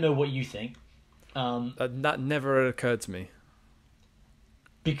 I don't know what you think. That never occurred to me.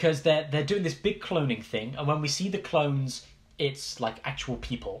 Because they're doing this big cloning thing, and when we see the clones, it's like actual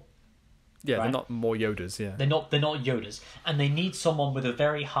people. Yeah, right? They're not more Yodas, yeah. They're not Yodas. And they need someone with a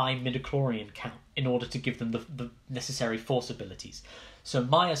very high midichlorian count in order to give them the necessary force abilities. So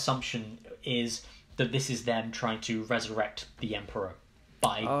my assumption is that this is them trying to resurrect the Emperor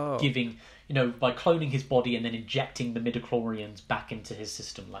by giving, by cloning his body and then injecting the midichlorians back into his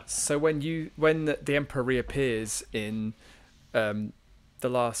system like that. So when the Emperor reappears in the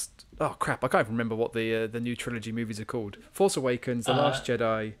last... Oh, crap, I can't even remember what the new trilogy movies are called. Force Awakens, The Last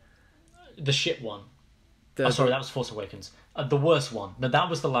Jedi... The shit one. That was Force Awakens. The worst one. No, that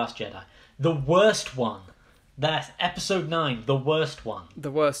was The Last Jedi. The worst one. That's Episode 9, the worst one. The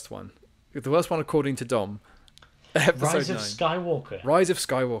worst one. The worst one according to Dom. Rise of Skywalker. Rise of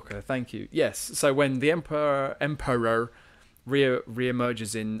Skywalker, thank you. Yes, so when the Emperor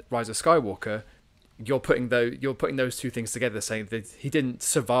re-emerges in Rise of Skywalker, you're putting those two things together, saying that he didn't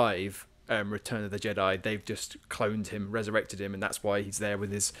survive Return of the Jedi. They've just cloned him, resurrected him, and that's why he's there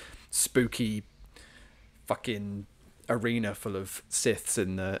with his spooky fucking arena full of Siths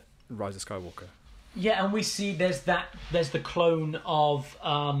in the Rise of Skywalker. Yeah, and we see there's the clone of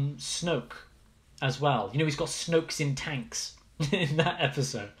Snoke as well. He's got Snokes in tanks in that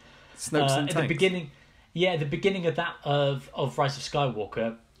episode. Snokes in tanks. At the beginning of that of Rise of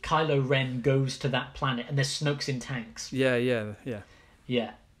Skywalker, Kylo Ren goes to that planet and there's Snokes in tanks. Yeah.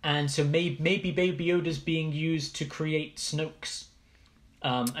 And so maybe Baby Yoda's being used to create Snokes.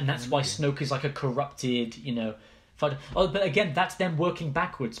 And that's why Snoke is like a corrupted, but again, that's them working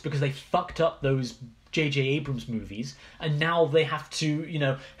backwards because they fucked up those J.J. Abrams movies, and now they have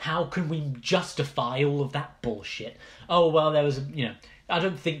to, how can we justify all of that bullshit? Oh, well, there was, I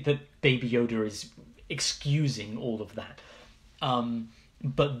don't think that Baby Yoda is excusing all of that.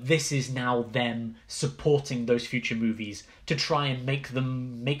 But this is now them supporting those future movies to try and make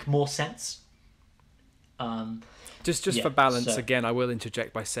them make more sense. Just for balance, again, I will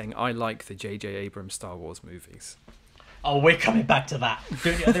interject by saying I like the J.J. Abrams Star Wars movies. Oh, we're coming back to that.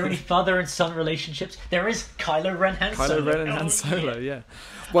 Are there any father and son relationships? There is Kylo Ren and Solo. Kylo Ren and Han Solo, yeah.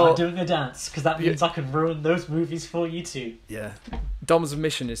 Well, I'm doing a dance, because that means I can ruin those movies for you too. Yeah. Dom's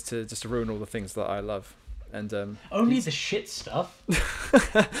mission is to ruin all the things that I love. And only the shit stuff.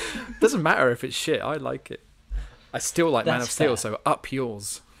 Doesn't matter if it's shit, I like it. I still like Man of Steel, so up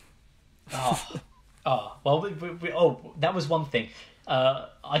yours. Well, that was one thing.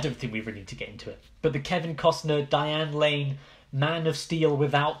 I don't think we really need to get into it. But the Kevin Costner, Diane Lane, Man of Steel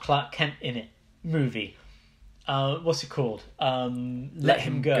without Clark Kent in it movie. What's it called? Let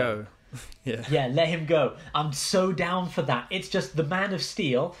Him Go. Yeah, Let Him Go. I'm so down for that. It's just the Man of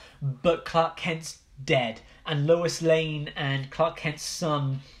Steel, but Clark Kent's dead, and Lois Lane and Clark Kent's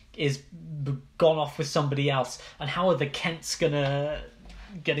son is gone off with somebody else. And how are the Kents gonna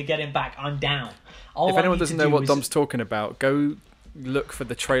get him back? I'm down. If anyone doesn't know what Dom's talking about, go look for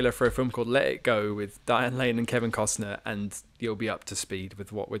the trailer for a film called Let It Go with Diane Lane and Kevin Costner, and you'll be up to speed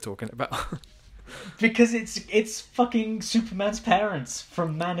with what we're talking about. Because it's fucking Superman's parents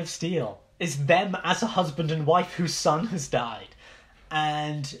from Man of Steel. It's them as a husband and wife whose son has died.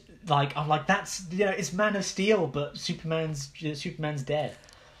 And I'm like, that's, it's Man of Steel, but Superman's dead.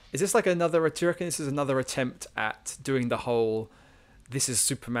 Is this like another? Do you reckon this is another attempt at doing the whole? This is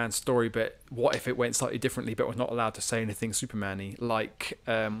Superman's story, but what if it went slightly differently? But we're not allowed to say anything Superman-y. Like,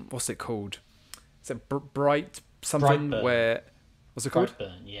 what's it called? Is it Bright something? Brightburn. Where what's it called?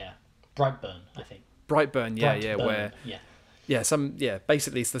 Brightburn, yeah. Brightburn, I think. Brightburn, Brightburn, where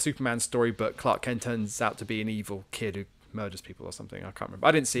basically it's the Superman story, but Clark Kent turns out to be an evil kid who murders people or something. I can't remember.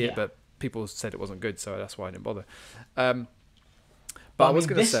 I didn't see it, but people said it wasn't good, so that's why I didn't bother. But I was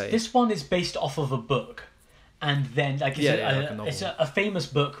going to say this one is based off of a book, and then it's a famous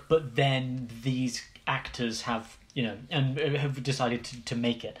book, but then these actors have and have decided to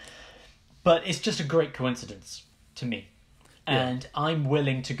make it. But it's just a great coincidence to me. And I'm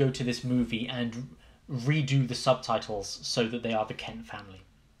willing to go to this movie and redo the subtitles so that they are the Kent family.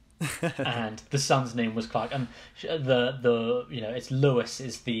 And the son's name was Clark, and the it's Lois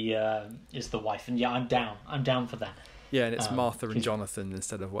is the wife, and I'm down for that. Yeah, and it's Martha and Jonathan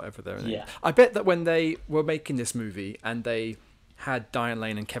instead of whatever their name. Yeah. I bet that when they were making this movie and they had Diane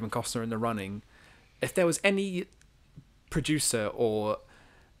Lane and Kevin Costner in the running, if there was any producer or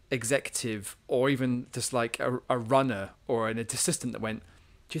executive or even just like a runner or an assistant that went,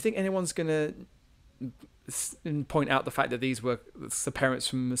 do you think anyone's gonna point out the fact that these were the parents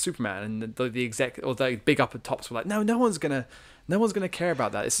from Superman, and the exec or the big upper tops were like, no one's gonna care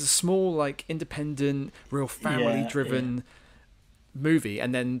about that. It's a small, like, independent, real family driven movie.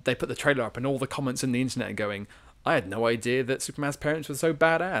 And then they put the trailer up and all the comments on the internet going, I had no idea that Superman's parents were so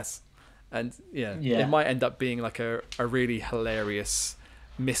badass. And it might end up being like a really hilarious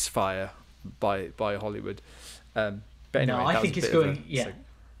misfire by Hollywood. But anyway, no, I think it's going.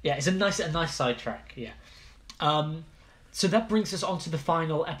 It's a nice sidetrack. So that brings us on to the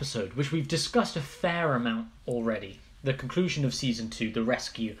final episode, which we've discussed a fair amount already. The conclusion of season 2, the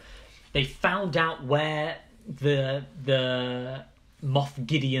rescue. They found out where the Moff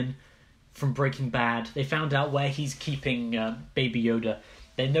Gideon from Breaking Bad. They found out where he's keeping Baby Yoda.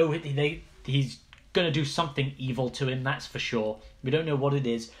 They know he's going to do something evil to him, that's for sure. We don't know what it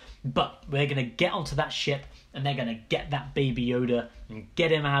is, but they're going to get onto that ship and they're going to get that Baby Yoda and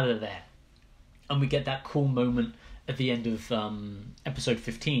get him out of there. And we get that cool moment at the end of episode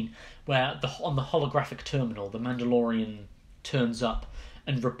 15 where on the holographic terminal, the Mandalorian turns up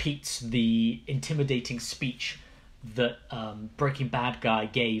and repeats the intimidating speech that Breaking Bad guy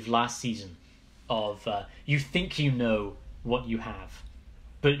gave last season of you think you know what you have,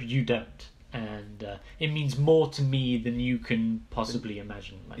 but you don't. And it means more to me than you can possibly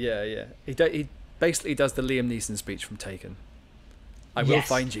imagine. He basically does the Liam Neeson speech from Taken. I will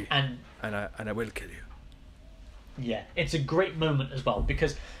find you, and I will kill you. Yeah, it's a great moment as well,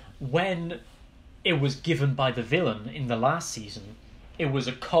 because when it was given by the villain in the last season, it was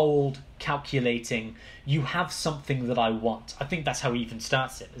a cold, calculating, you have something that I want. I think that's how he even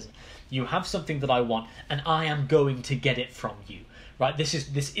starts it, isn't it? You have something that I want, and I am going to get it from you. Right? This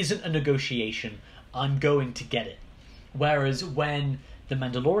isn't a negotiation. I'm going to get it. Whereas when the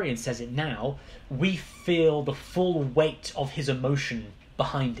Mandalorian says it now, we feel the full weight of his emotion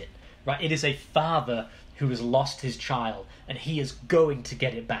behind it. Right? It is a father who has lost his child, and he is going to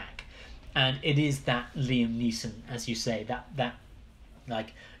get it back. And it is that Liam Neeson, as you say, that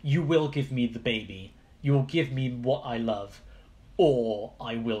like, you will give me the baby, you will give me what I love, or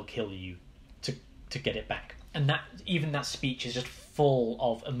I will kill you to get it back. And that speech is just full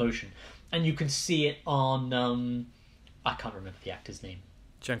of emotion, and you can see it on I can't remember the actor's name.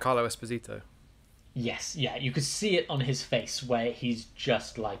 Giancarlo Esposito. Yes, yeah, you could see it on his face where he's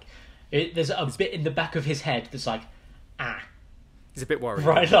just like, there's a bit in the back of his head that's like, he's a bit worried,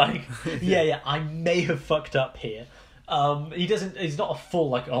 right? Like, yeah, I may have fucked up here. He's not a full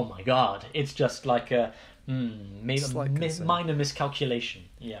like, oh my god. It's just like a maybe minor miscalculation.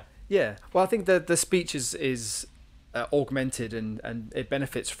 Yeah. Well, I think the speech is augmented and it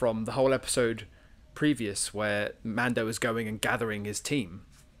benefits from the whole episode previous where Mando is going and gathering his team,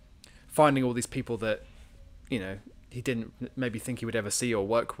 finding all these people that, you know, he didn't maybe think he would ever see or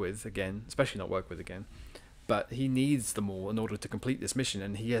work with again, especially not work with again. But he needs them all in order to complete this mission,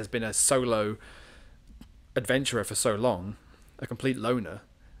 and he has been a solo adventurer for so long, a complete loner.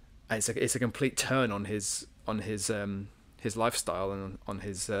 And it's a complete turn on his lifestyle and on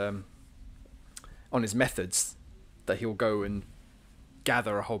his methods, that he'll go and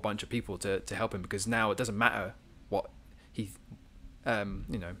gather a whole bunch of people to help him, because now it doesn't matter what he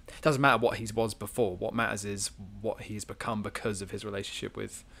it doesn't matter what he was before. What matters is what he's become because of his relationship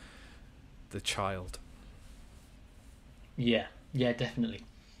with the child. Yeah, definitely.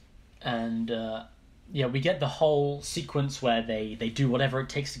 And we get the whole sequence where they do whatever it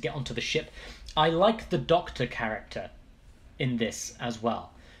takes to get onto the ship. I like the Doctor character in this as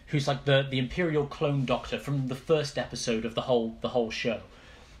well, who's like the Imperial clone Doctor from the first episode of the whole show.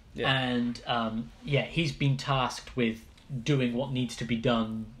 Yeah. And he's been tasked with doing what needs to be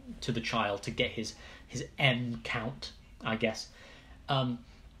done to the child to get his M count, I guess.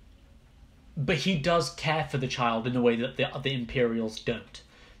 But he does care for the child in a way that the other Imperials don't.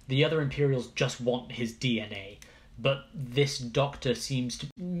 The other Imperials just want his DNA, but this Doctor seems to...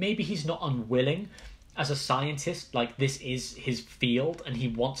 Maybe he's not unwilling as a scientist, like this is his field, and he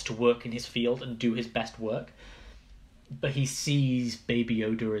wants to work in his field and do his best work. But he sees Baby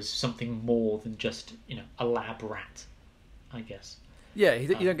Yoda as something more than just, a lab rat, I guess. Yeah, you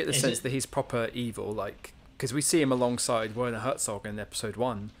don't get the sense that he's proper evil, like... Because we see him alongside Werner Herzog in episode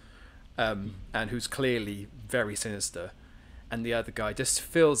 1, and who's clearly very sinister. And the other guy just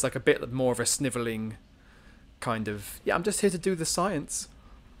feels like a bit more of a snivelling kind of, I'm just here to do the science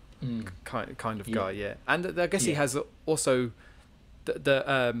kind of guy, yeah. And I guess he has also... The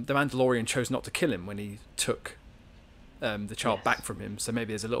Mandalorian chose not to kill him when he took the child back from him, so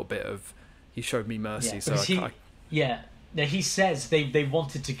maybe there's a little bit of, he showed me mercy, Now he says they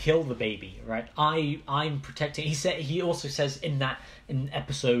wanted to kill the baby, right? I'm protecting. He also says in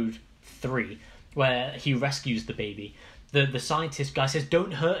episode 3 where he rescues the baby, the scientist guy says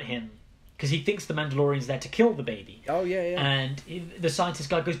don't hurt him because he thinks the Mandalorian's there to kill the baby. Oh yeah. And the scientist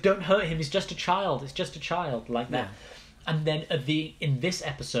guy goes, don't hurt him. He's just a child. It's just a child, like that. And then in this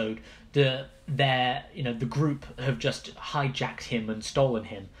episode, the group have just hijacked him and stolen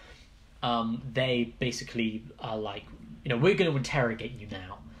him. They basically are like, we're going to interrogate you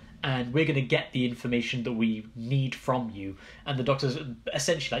now, and we're going to get the information that we need from you. And the Doctor's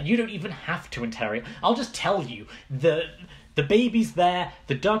essentially like, you don't even have to interrogate. I'll just tell you, the baby's there,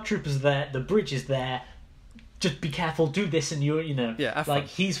 the Dark Trooper's there, the bridge is there. Just be careful, do this, and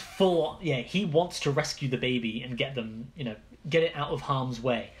he's full. Yeah, he wants to rescue the baby and get them, get it out of harm's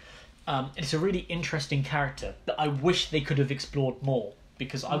way. It's a really interesting character that I wish they could have explored more,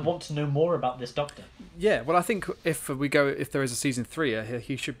 because I want to know more about this Doctor. Yeah, well, I think if there is a season 3,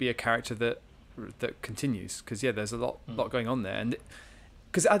 he should be a character that continues, because there's a lot going on there, and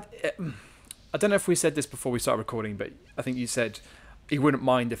because I don't know if we said this before we started recording, but I think you said you wouldn't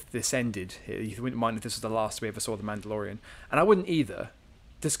mind if this ended here. You wouldn't mind if this was the last we ever saw the Mandalorian, and I wouldn't either,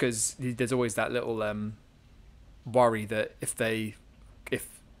 just because there's always that little worry that if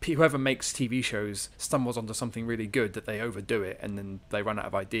whoever makes TV shows stumbles onto something really good, that they overdo it and then they run out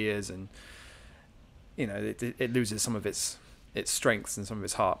of ideas, and it loses some of its strengths and some of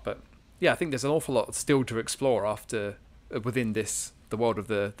its heart. But I think there's an awful lot still to explore within the world of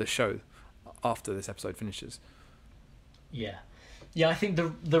the show after this episode finishes. I think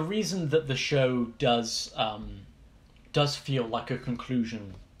the reason that the show does feel like a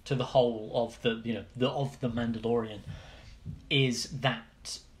conclusion to the whole of the Mandalorian is that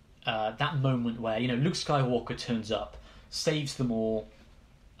moment where Luke Skywalker turns up, saves them all,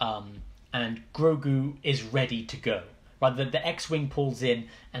 and Grogu is ready to go. Right, the X-wing pulls in,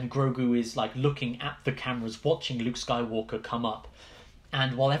 and Grogu is like looking at the cameras, watching Luke Skywalker come up,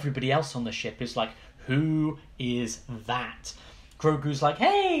 and while everybody else on the ship is like, "Who is that?" Grogu's like,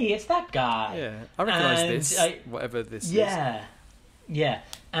 "Hey, it's that guy." Yeah, I recognise this. Whatever this is. Yeah,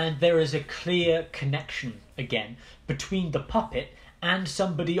 and there is a clear connection again between the puppet and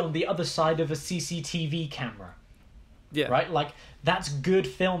somebody on the other side of a CCTV camera. Yeah. Right? Like, that's good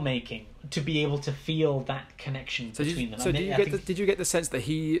filmmaking to be able to feel that connection between them. So did you get the sense that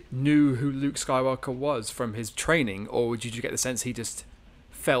he knew who Luke Skywalker was from his training, or did you get the sense he just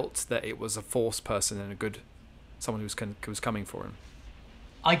felt that it was a Force person and someone who was coming for him?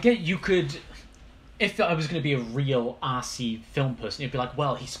 I get you could... If I was going to be a real arsey film person, you'd be like,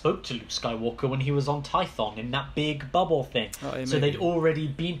 well, he spoke to Luke Skywalker when he was on Tython in that big bubble thing. Oh, so they'd already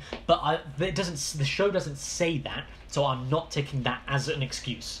been... But the show doesn't say that, so I'm not taking that as an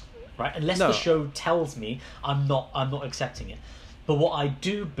excuse, right? Unless the show tells me, I'm not accepting it. But what I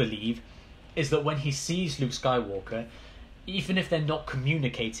do believe is that when he sees Luke Skywalker, even if they're not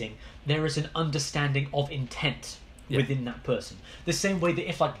communicating, there is an understanding of intent within that person. The same way that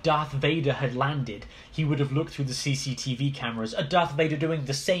if like Darth Vader had landed, he would have looked through the CCTV cameras at Darth Vader doing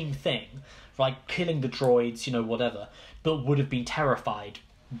the same thing, like killing the droids, whatever, but would have been terrified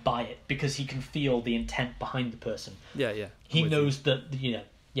by it because he can feel the intent behind the person. Yeah, yeah. He knows that,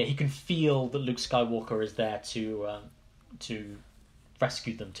 he can feel that Luke Skywalker is there to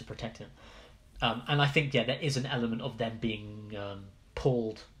rescue them, to protect him. And I think, there is an element of them being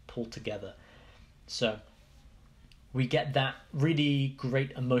pulled together. So we get that really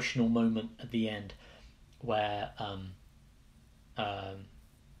great emotional moment at the end where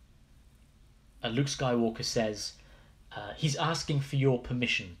Luke Skywalker says he's asking for your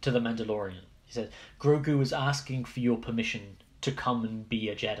permission to the Mandalorian. He says, Grogu is asking for your permission to come and be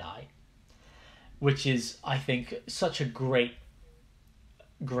a Jedi. Which is, I think, such a great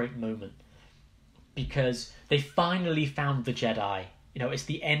moment. Because they finally found the Jedi. It's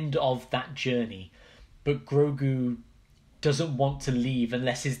the end of that journey. But Grogu doesn't want to leave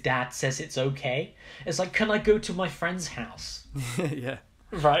unless his dad says it's okay. It's like, can I go to my friend's house? Yeah.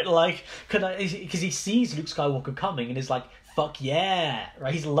 Right? Like, can I... Because he sees Luke Skywalker coming and is like, fuck yeah!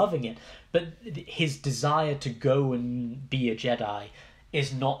 Right? He's loving it. But his desire to go and be a Jedi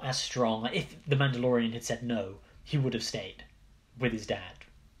is not as strong. If the Mandalorian had said no, he would have stayed with his dad.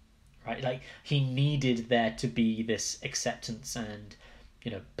 Right? Like, he needed there to be this acceptance and,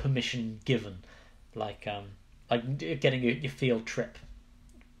 permission given. Like getting your field trip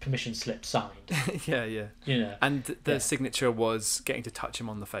permission slip signed. Yeah. And the signature was getting to touch him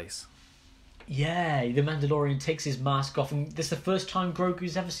on the face. Yeah, the Mandalorian takes his mask off, and this is the first time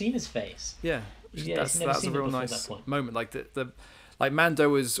Grogu's ever seen his face. Yeah, that's a real nice moment. Like like Mando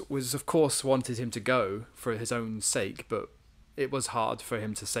was of course wanted him to go for his own sake, but it was hard for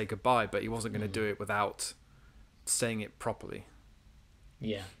him to say goodbye. But he wasn't going to do it without saying it properly.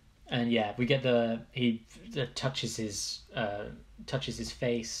 Yeah. And we get he touches his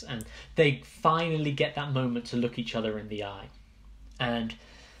face, and they finally get that moment to look each other in the eye. And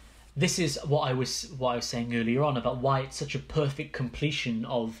this is what I was saying earlier on about why it's such a perfect completion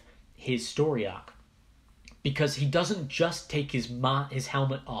of his story arc, because he doesn't just take his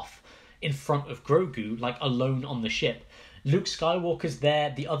helmet off in front of Grogu, like alone on the ship. Luke Skywalker's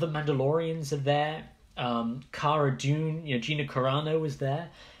there, the other Mandalorians are there, Cara Dune, Gina Carano is there,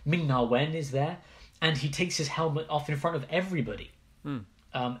 Ming-Na Wen is there, and he takes his helmet off in front of everybody.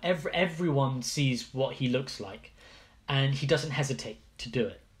 Everyone sees what he looks like, and he doesn't hesitate to do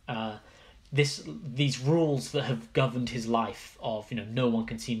it. These rules that have governed his life of no one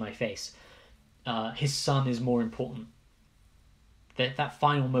can see my face. His son is more important. That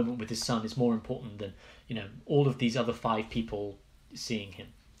final moment with his son is more important than all of these other 5 people seeing him.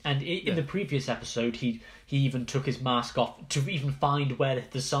 And in the previous episode, he even took his mask off to even find where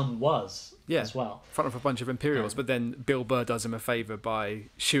the son was as well. In front of a bunch of Imperials, but then Bill Burr does him a favour by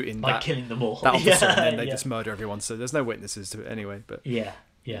killing them all. That officer, and then they just murder everyone, so there's no witnesses to it anyway. But Yeah.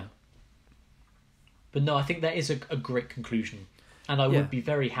 But no, I think that is a great conclusion. And I would be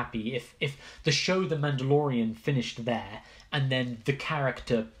very happy if the show The Mandalorian finished there, and then the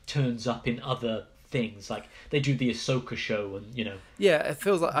character turns up in other things, like they do the Ahsoka show, and it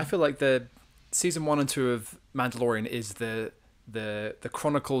feels like I feel like the season 1 and 2 of Mandalorian is the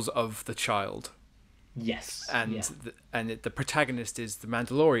chronicles of the child. Yes, and the protagonist is the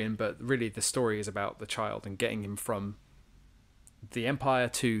Mandalorian, but really the story is about the child and getting him from the Empire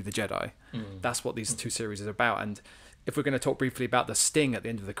to the Jedi. That's what these 2 series are about. And if we're going to talk briefly about the sting at the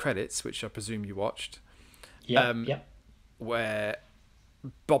end of the credits, which I presume you watched, where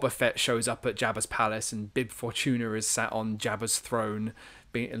Boba Fett shows up at Jabba's palace and Bib Fortuna is sat on Jabba's throne,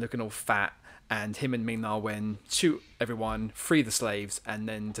 looking all fat, and him and Ming-Na Wen shoot everyone, free the slaves, and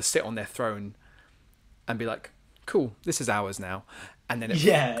then to sit on their throne and be like, cool, this is ours now. And then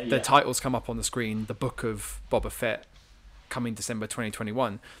the titles come up on the screen, the Book of Boba Fett, coming December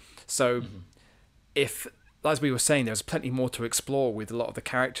 2021. So if, as we were saying, there's plenty more to explore with a lot of the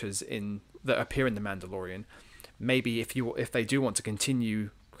characters that appear in The Mandalorian. Maybe if they do want to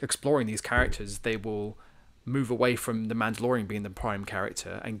continue exploring these characters, they will move away from the Mandalorian being the prime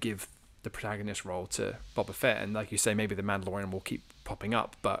character and give the protagonist role to Boba Fett. And like you say, maybe the Mandalorian will keep popping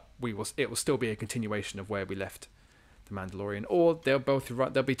up, but it will still be a continuation of where we left the Mandalorian. Or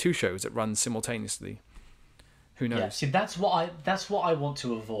there'll be two shows that run simultaneously. Who knows? Yeah, see, that's what I want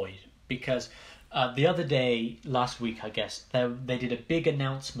to avoid, because the other day, last week, I guess, they did a big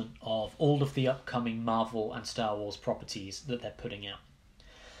announcement of all of the upcoming Marvel and Star Wars properties that they're putting out.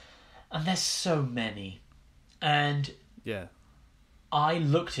 And there's so many. And yeah, I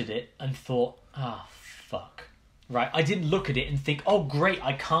looked at it and thought, fuck. Right? I didn't look at it and think, oh, great,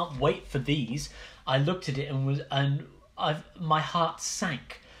 I can't wait for these. I looked at it my heart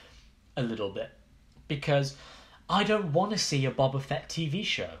sank a little bit, because I don't want to see a Boba Fett TV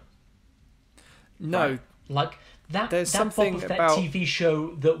show. No, right? Like that. There's that something Boba Fett about TV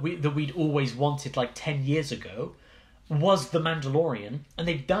show that we'd always wanted, like 10 years ago, was The Mandalorian, and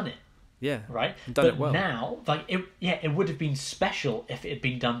they've done it. Yeah, right. Done it well. Now, like it would have been special if it had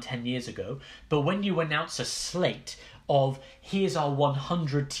been done 10 years ago. But when you announce a slate of here's our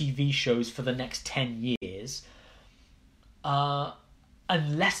 100 TV shows for the next 10 years,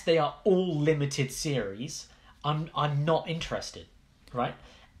 unless they are all limited series, I'm not interested, right?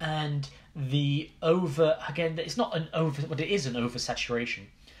 And it's not an over, but it is an oversaturation.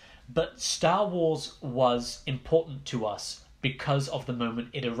 But Star Wars was important to us because of the moment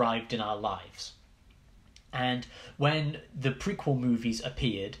it arrived in our lives. And when the prequel movies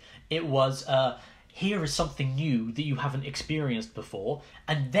appeared, it was, here is something new that you haven't experienced before,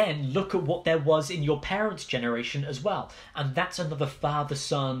 and then look at what there was in your parents' generation as well. And that's another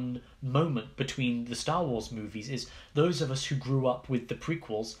father-son moment between the Star Wars movies, is those of us who grew up with the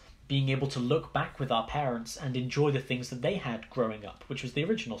prequels being able to look back with our parents and enjoy the things that they had growing up, which was the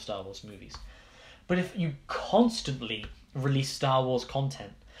original Star Wars movies. But if you constantly release Star Wars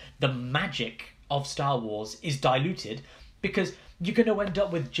content, the magic of Star Wars is diluted, because you're going to end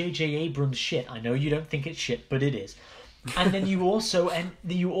up with J.J. Abrams shit. I know you don't think it's shit, but it is. And then you also end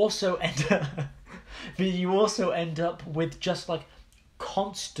up with just like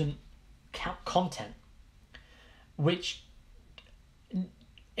constant content, which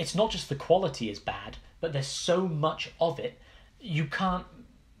it's not just the quality is bad, but there's so much of it, you can't.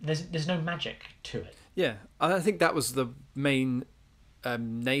 There's no magic to it. Yeah, I think that was the main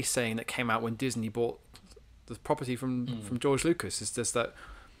naysaying that came out when Disney bought the property from George Lucas. Is just that,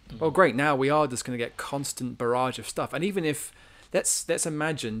 well, great, now we are just going to get constant barrage of stuff. And even if let's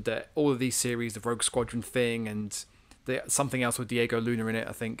imagine that all of these series, the Rogue Squadron thing, and something else with Diego Luna in it,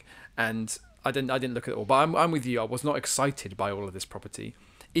 I think, and I didn't look at it all, but I'm with you. I was not excited by all of this property.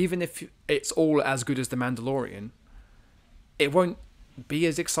 Even if it's all as good as The Mandalorian, it won't be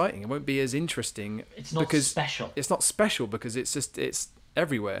as exciting. It won't be as interesting. It's not special. It's not special because it's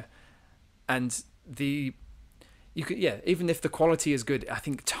everywhere, and even if the quality is good, I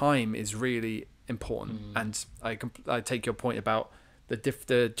think time is really important. And I take your point about the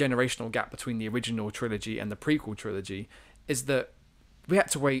generational gap between the original trilogy and the prequel trilogy, is that we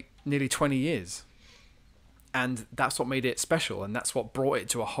had to wait nearly 20 years, and that's what made it special, and that's what brought it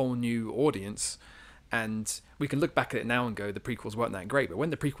to a whole new audience. And we can look back at it now and go, the prequels weren't that great, but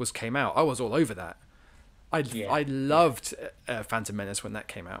when the prequels came out, I was all over that. I loved Phantom Menace when that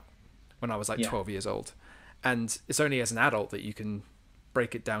came out, when I was like 12 years old. And it's only as an adult that you can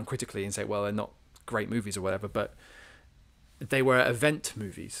break it down critically and say, well, they're not great movies or whatever, but they were event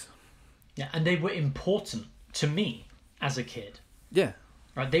movies. Yeah, and they were important to me as a kid. Yeah.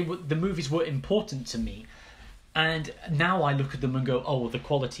 Right, the movies were important to me. And now I look at them and go, oh, well, the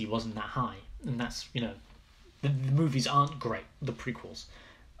quality wasn't that high. And that's, the movies aren't great, the prequels,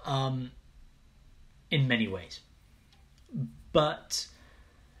 in many ways. But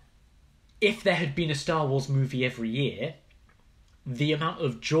if there had been a Star Wars movie every year, the amount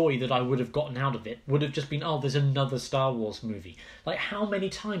of joy that I would have gotten out of it would have just been, oh, there's another Star Wars movie. Like, how many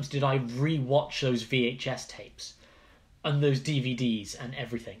times did I re-watch those VHS tapes and those DVDs and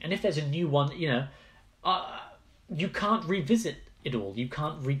everything? And if there's a new one, you can't revisit it all. You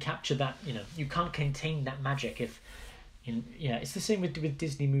can't recapture that, you can't contain that magic if... it's the same with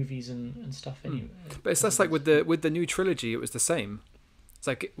Disney movies and stuff anyway. But it's just like with the new trilogy, it was the same. It's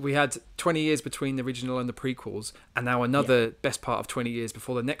like we had 20 years between the original and the prequels, and now another best part of 20 years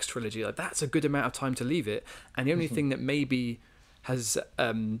before the next trilogy. Like, that's a good amount of time to leave it. And the only thing that maybe has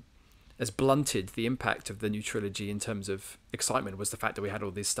blunted the impact of the new trilogy in terms of excitement was the fact that we had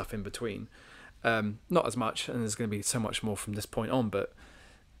all this stuff in between. Not as much, and there's going to be so much more from this point on, but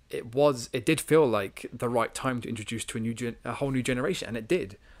it did feel like the right time to introduce to a whole new generation, and it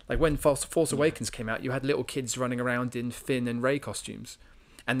did. Like when Force Awakens came out, you had little kids running around in Finn and Rey costumes,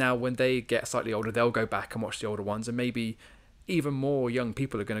 and now when they get slightly older, they'll go back and watch the older ones, and maybe even more young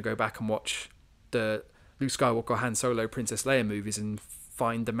people are going to go back and watch the Luke Skywalker, Han Solo, Princess Leia movies and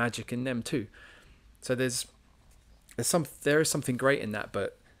find the magic in them too. So there is something great in that,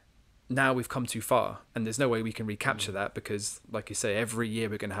 but now we've come too far, and there's no way we can recapture that, because like you say, every year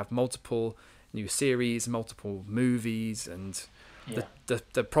we're going to have multiple new series, multiple movies, and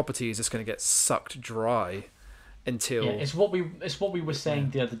the property is just going to get sucked dry until it's what we were saying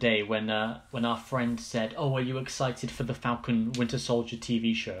the other day when our friend said, "Oh, are you excited for the Falcon Winter Soldier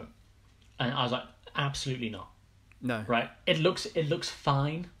TV show?" And I was like, absolutely not. No. Right? It looks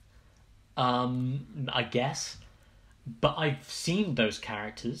fine, I guess, but I've seen those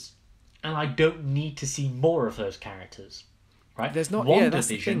characters, and I don't need to see more of those characters. Right? There's not. Yeah, that's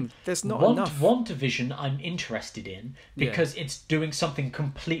the thing. There's not enough. WandaVision I'm interested in because it's doing something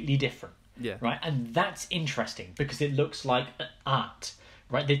completely different. Yeah. Right? And that's interesting because it looks like art.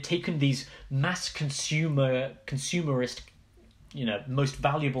 Right? They've taken these mass consumerist, most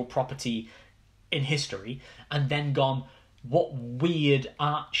valuable property in history, and then gone, what weird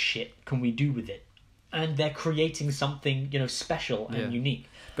art shit can we do with it? And they're creating something, special and unique.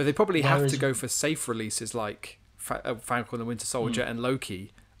 But they probably have to go for safe releases like Falcon and the Winter Soldier and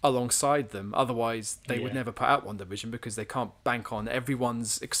Loki alongside them. Otherwise, they would never put out WandaVision, because they can't bank on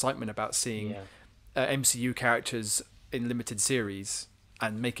everyone's excitement about seeing MCU characters in limited series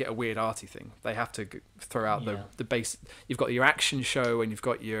and make it a weird arty thing. They have to throw out the base. You've got your action show and you've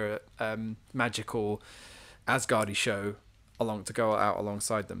got your magical Asgardy show to go out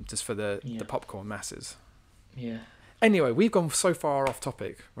alongside them, just for the popcorn masses. Yeah. Anyway, we've gone so far off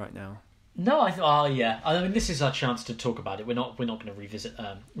topic right now. No, I mean, this is our chance to talk about it. We're not going to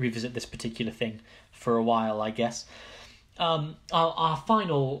revisit this particular thing for a while, I guess. Our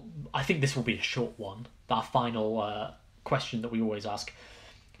final, I think this will be a short one. Our final question that we always ask: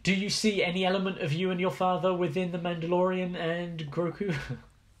 do you see any element of you and your father within the Mandalorian and Grogu?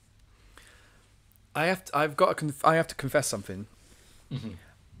 I have to confess something. Mm-hmm.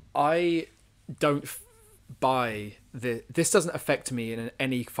 I don't buy this. Doesn't affect me in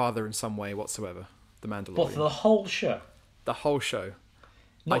any farther in some way whatsoever. The Mandalorian. What, for the whole show? The whole show.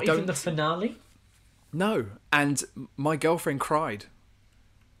 Not even the finale? No, and my girlfriend cried.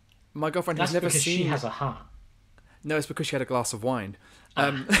 My girlfriend has never seen. She has a heart. No, it's because she had a glass of wine.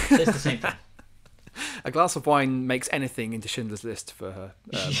 It's the same thing. A glass of wine makes anything into Schindler's List for her.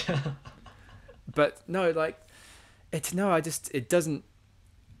 But no, it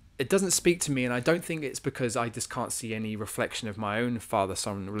doesn't speak to me, and I don't think it's because I just can't see any reflection of my own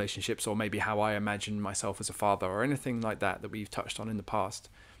father-son relationships, or maybe how I imagine myself as a father, or anything like that we've touched on in the past.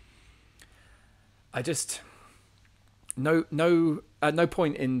 I just at no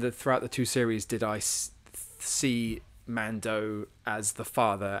point throughout the two series did I see Mando as the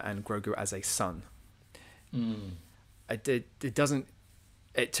father and Grogu as a son. It doesn't.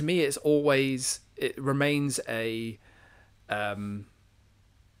 To me, it remains a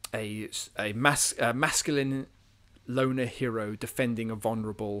masculine loner hero defending a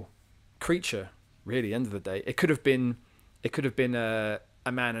vulnerable creature. Really, end of the day, it could have been a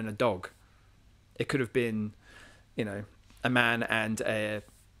man and a dog. It could have been, a man and I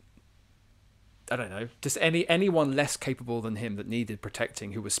don't know, just anyone less capable than him that needed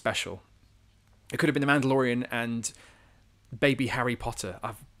protecting, who was special. It could have been the Mandalorian and baby Harry Potter.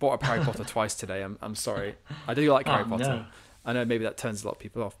 I've bought up Harry Potter twice today. I'm sorry. I do like Harry Potter. No. I know maybe that turns a lot of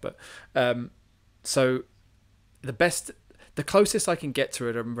people off, but so the closest I can get to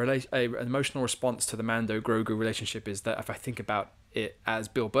an emotional response to the Mando Grogu relationship is that if I think about it, as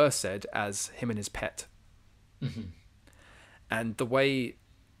Bill Burr said, as him and his pet, and the way,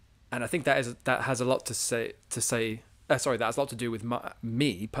 and I think that has a lot to say. That has a lot to do with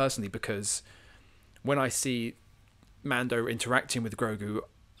me personally, because when I see Mando interacting with Grogu,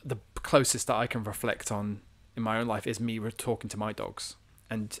 the closest that I can reflect on in my own life is me talking to my dogs,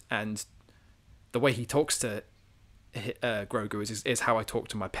 and the way he talks to Grogu is how I talk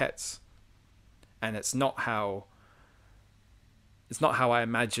to my pets, and it's not how I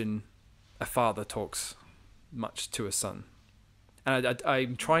imagine a father talks much to a son. And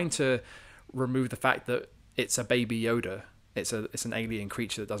I'm trying to remove the fact that it's a baby Yoda. It's an alien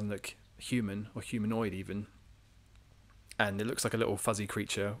creature that doesn't look human or humanoid even, and it looks like a little fuzzy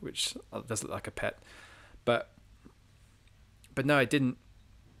creature which does look like a pet. But no, it didn't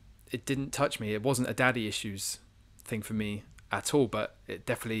touch me. It wasn't a daddy issues thing for me. at all. But I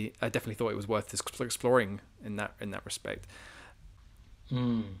definitely thought it was worth exploring in that respect.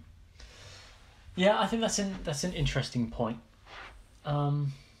 Yeah, I think that's an interesting point.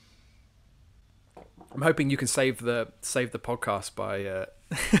 I'm hoping you can save the podcast by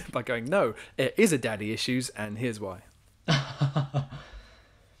by going, no, it is a daddy issues, and here's why.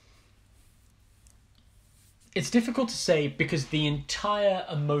 It's difficult to say because the entire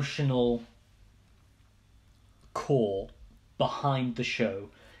emotional core behind the show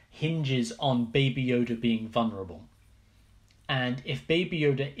hinges on Baby Yoda being vulnerable. And if Baby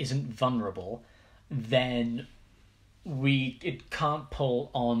Yoda isn't vulnerable, then it can't pull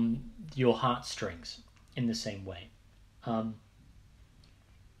on your heartstrings in the same way.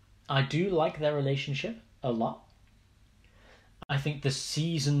 I do like their relationship a lot. I think the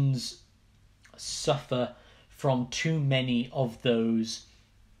seasons suffer from too many of those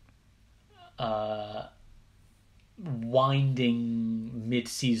winding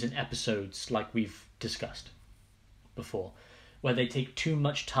mid-season episodes like we've discussed before, where they take too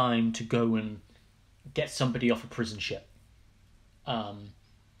much time to go and get somebody off a prison ship,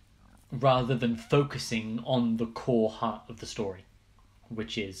 rather than focusing on the core heart of the story,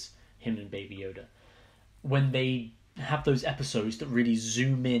 which is him and Baby Yoda. When they have those episodes that really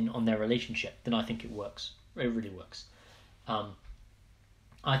zoom in on their relationship, then I think it works. It really works.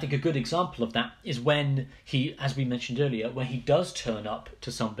 I think a good example of that is when he, as we mentioned earlier, when he does turn up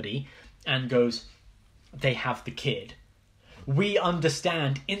to somebody and goes, they have the kid. We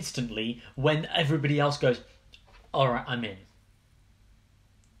understand instantly when everybody else goes, all right, I'm in.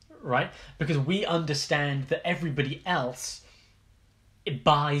 Right? Because we understand that everybody else, it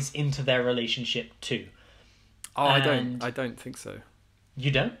buys into their relationship too. Oh, I don't think so.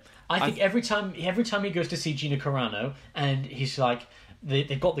 You don't? I think every time he goes to see Gina Carano and he's like,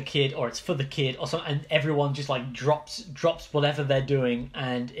 they've got the kid, or it's for the kid, or something, and everyone just like drops whatever they're doing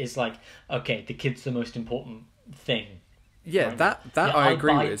and is like, okay, the kid's the most important thing. Yeah, right, that yeah, I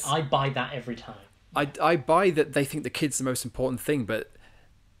agree with. I buy that every time. I buy that they think the kid's the most important thing, but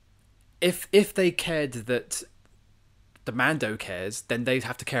if they cared that the Mando cares, then they'd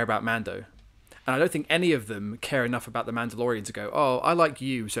have to care about Mando. And I don't think any of them care enough about the Mandalorian to go, oh, I like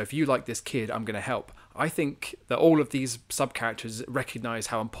you, so if you like this kid, I'm going to help. I think that all of these sub-characters recognise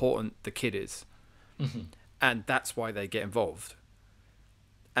how important the kid is. Mm-hmm. And that's why they get involved.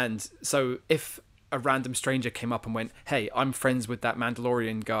 And so if a random stranger came up and went, hey, I'm friends with that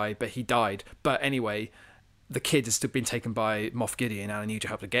Mandalorian guy, but he died. But anyway, the kid has still been taken by Moff Gideon and I need your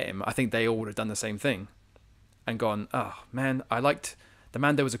help to get him. I think they all would have done the same thing. And gone, oh, man, I liked... The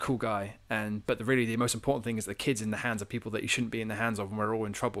Mando was a cool guy, but really the most important thing is the kid's in the hands of people that you shouldn't be in the hands of, and we're all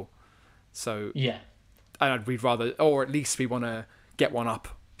in trouble. So yeah, and we'd rather, or at least we want to get one up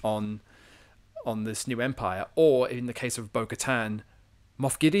on this new empire. Or in the case of Bo-Katan,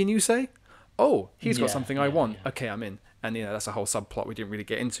 Moff Gideon, you say, oh, he's got something I want. Yeah. Okay, I'm in. And that's a whole subplot we didn't really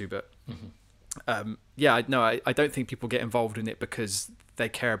get into, but I don't think people get involved in it because they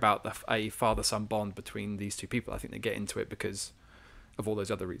care about a father-son bond between these two people. I think they get into it because of all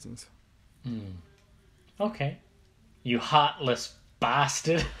those other reasons. Okay, you heartless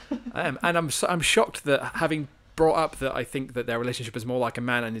bastard. I am, and I'm shocked that, having brought up that I think that their relationship is more like a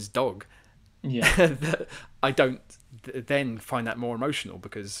man and his dog. Yeah, that I don't then find that more emotional,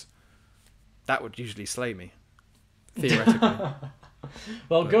 because that would usually slay me, theoretically.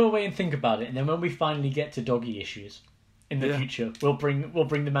 Well, go away and think about it, and then when we finally get to doggy issues in the future, we'll bring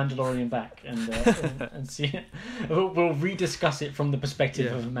the Mandalorian back and see it. We'll rediscuss it from the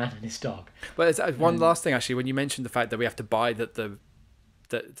perspective of a man and his dog. But one last thing, actually, when you mentioned the fact that we have to buy that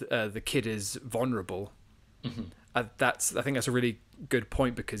the kid is vulnerable, I think that's a really good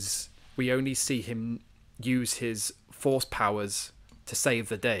point, because we only see him use his force powers to save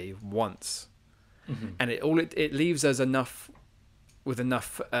the day once, and it leaves us with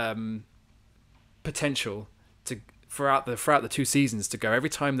enough potential to throughout the 2 seasons to go, every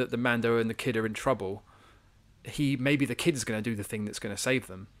time that the Mando and the kid are in trouble, maybe the kid is going to do the thing that's going to save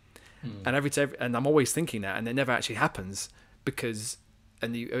them. And and I'm always thinking that, and it never actually happens, because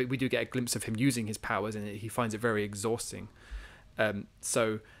we do get a glimpse of him using his powers, and he finds it very exhausting.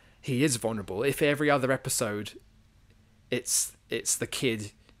 So he is vulnerable. If every other episode it's the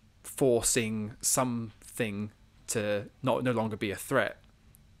kid forcing something to no longer be a threat,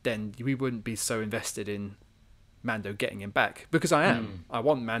 then we wouldn't be so invested in Mando getting him back, because I am. I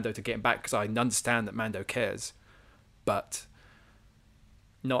want Mando to get him back because I understand that Mando cares, but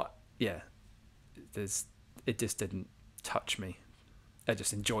not. Yeah, it just didn't touch me. I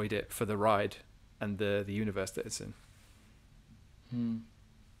just enjoyed it for the ride and the universe that it's in.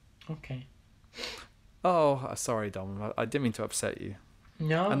 Okay. Oh, sorry, Dom. I didn't mean to upset you.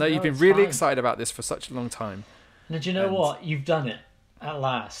 No, I know you've been it's really fine. excited about this for such a long time. Now, do you know what? You've done it at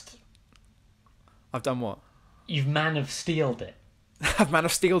last. I've done what? You've Man of Steeled it. I've Man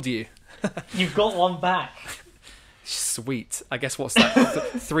of Steeled you. You've got one back. Sweet. I guess what's that?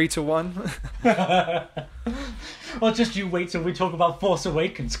 3-1? Well, just you wait till we talk about Force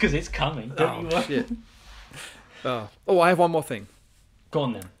Awakens, because it's coming. Don't you worry. Shit. Oh, I have one more thing. Go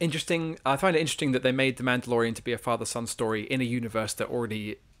on then. Interesting. I find it interesting that they made The Mandalorian to be a father-son story in a universe that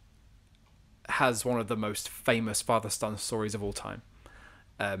already has one of the most famous father-son stories of all time.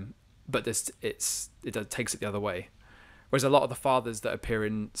 But it takes it the other way. Whereas a lot of the fathers that appear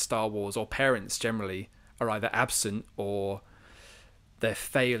in Star Wars, or parents generally, are either absent or they're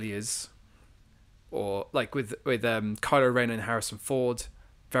failures. Or like with Kylo Ren and Harrison Ford,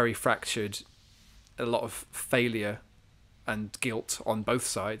 very fractured, a lot of failure and guilt on both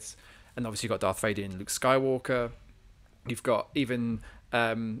sides. And obviously you've got Darth Vader and Luke Skywalker. You've got even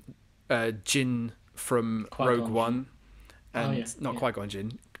Jin from Rogue One. And not Qui-Gon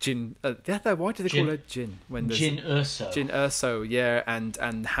Jinn. Jin. Why do they call her Jin? Jin Erso. Jin Erso, yeah,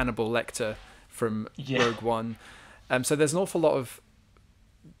 and Hannibal Lecter from Rogue One. So there's an awful lot of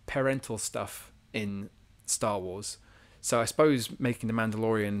parental stuff in Star Wars. So I suppose making The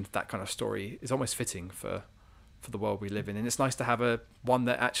Mandalorian that kind of story is almost fitting for the world we live in. And it's nice to have one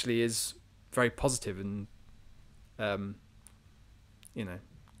that actually is very positive and,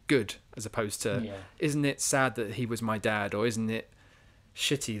 good, as opposed to, isn't it sad that he was my dad, or isn't it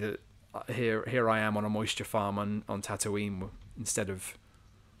shitty that here I am on a moisture farm on Tatooine instead of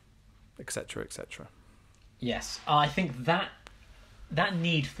etc. etc. Yes, I think that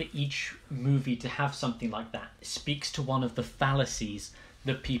need for each movie to have something like that speaks to one of the fallacies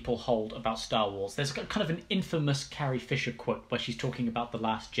that people hold about Star Wars. There's kind of an infamous Carrie Fisher quote where she's talking about The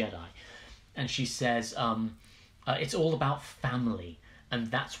Last Jedi, and she says, it's all about family,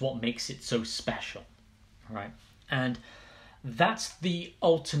 and that's what makes it so special, right? And that's the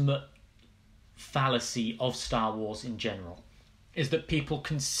ultimate fallacy of Star Wars in general, is that people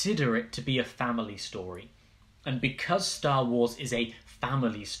consider it to be a family story. And because Star Wars is a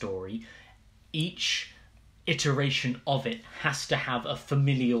family story, each iteration of it has to have a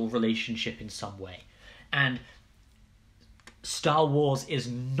familial relationship in some way. And Star Wars is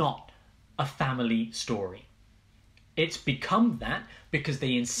not a family story. It's become that because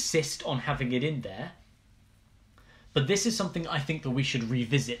they insist on having it in there. But this is something I think that we should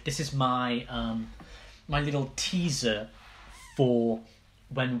revisit. This is my my little teaser for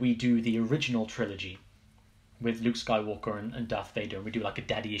when we do the original trilogy with Luke Skywalker and Darth Vader, and we do like a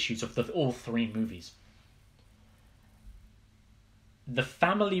daddy issues of all three movies. The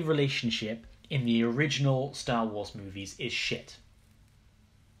family relationship in the original Star Wars movies is shit.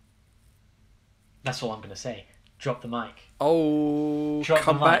 That's all I'm going to say. Drop the mic. Oh,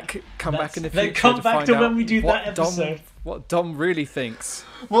 come back in the future. Then come back to when we do that episode. What Dom really thinks.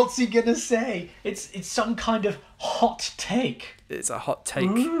 What's he gonna say? It's some kind of hot take. It's a hot take.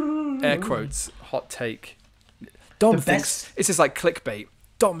 Air quotes. Hot take. Dom thinks this is like clickbait.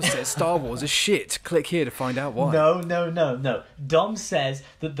 Dom says Star Wars is shit. Click here to find out why. No. Dom says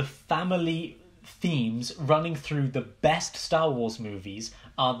that the family themes running through the best Star Wars movies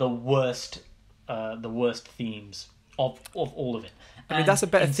are the worst themes of all of it. I mean, that's a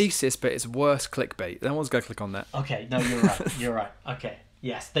better thesis, but it's worse clickbait. No one's going to click on that. Okay, no, you're right. You're right. Okay.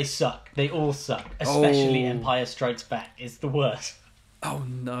 Yes, they suck. They all suck. Especially Empire Strikes Back is the worst. Oh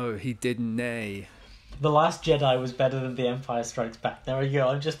no, he did nay. The Last Jedi was better than The Empire Strikes Back. There we go.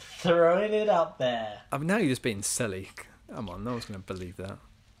 I'm just throwing it out there. I mean, now you're just being silly. Come on, no one's going to believe that.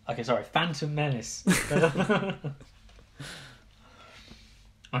 Okay, sorry. Phantom Menace.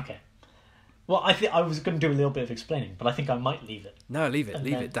 Okay. Well, I was going to do a little bit of explaining, but I think I might leave it. No, leave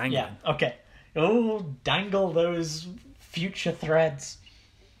it dangling. Yeah, okay. Oh, dangle those future threads.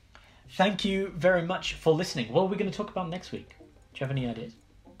 Thank you very much for listening. What are we going to talk about next week? Do you have any ideas?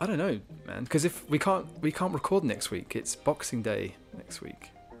 I don't know, man, because if we can't record next week. It's Boxing Day next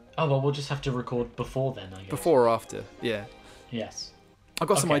week. Oh, well, we'll just have to record before then, I guess. Before or after, yeah. Yes. I've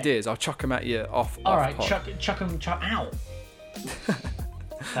got some ideas. I'll chuck them at you off. All right, pod. chuck them. Ow!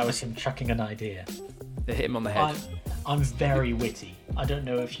 That was him chucking an idea. They hit him on the head. I'm very witty. I don't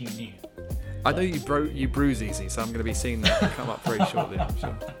know if you knew. I know you bruise easy, so I'm going to be seeing that come up very shortly, I'm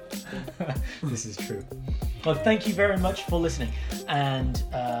sure. This is true. Well, thank you very much for listening. And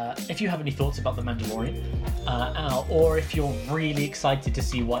if you have any thoughts about The Mandalorian, or if you're really excited to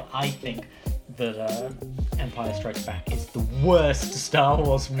see why I think that Empire Strikes Back is the worst Star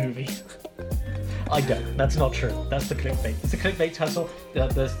Wars movie, I don't. That's not true. That's the clickbait. It's the clickbait tussle.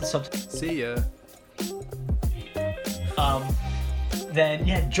 The See ya. Then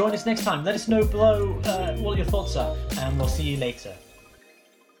yeah, join us next time. Let us know below what your thoughts are, and we'll see you later.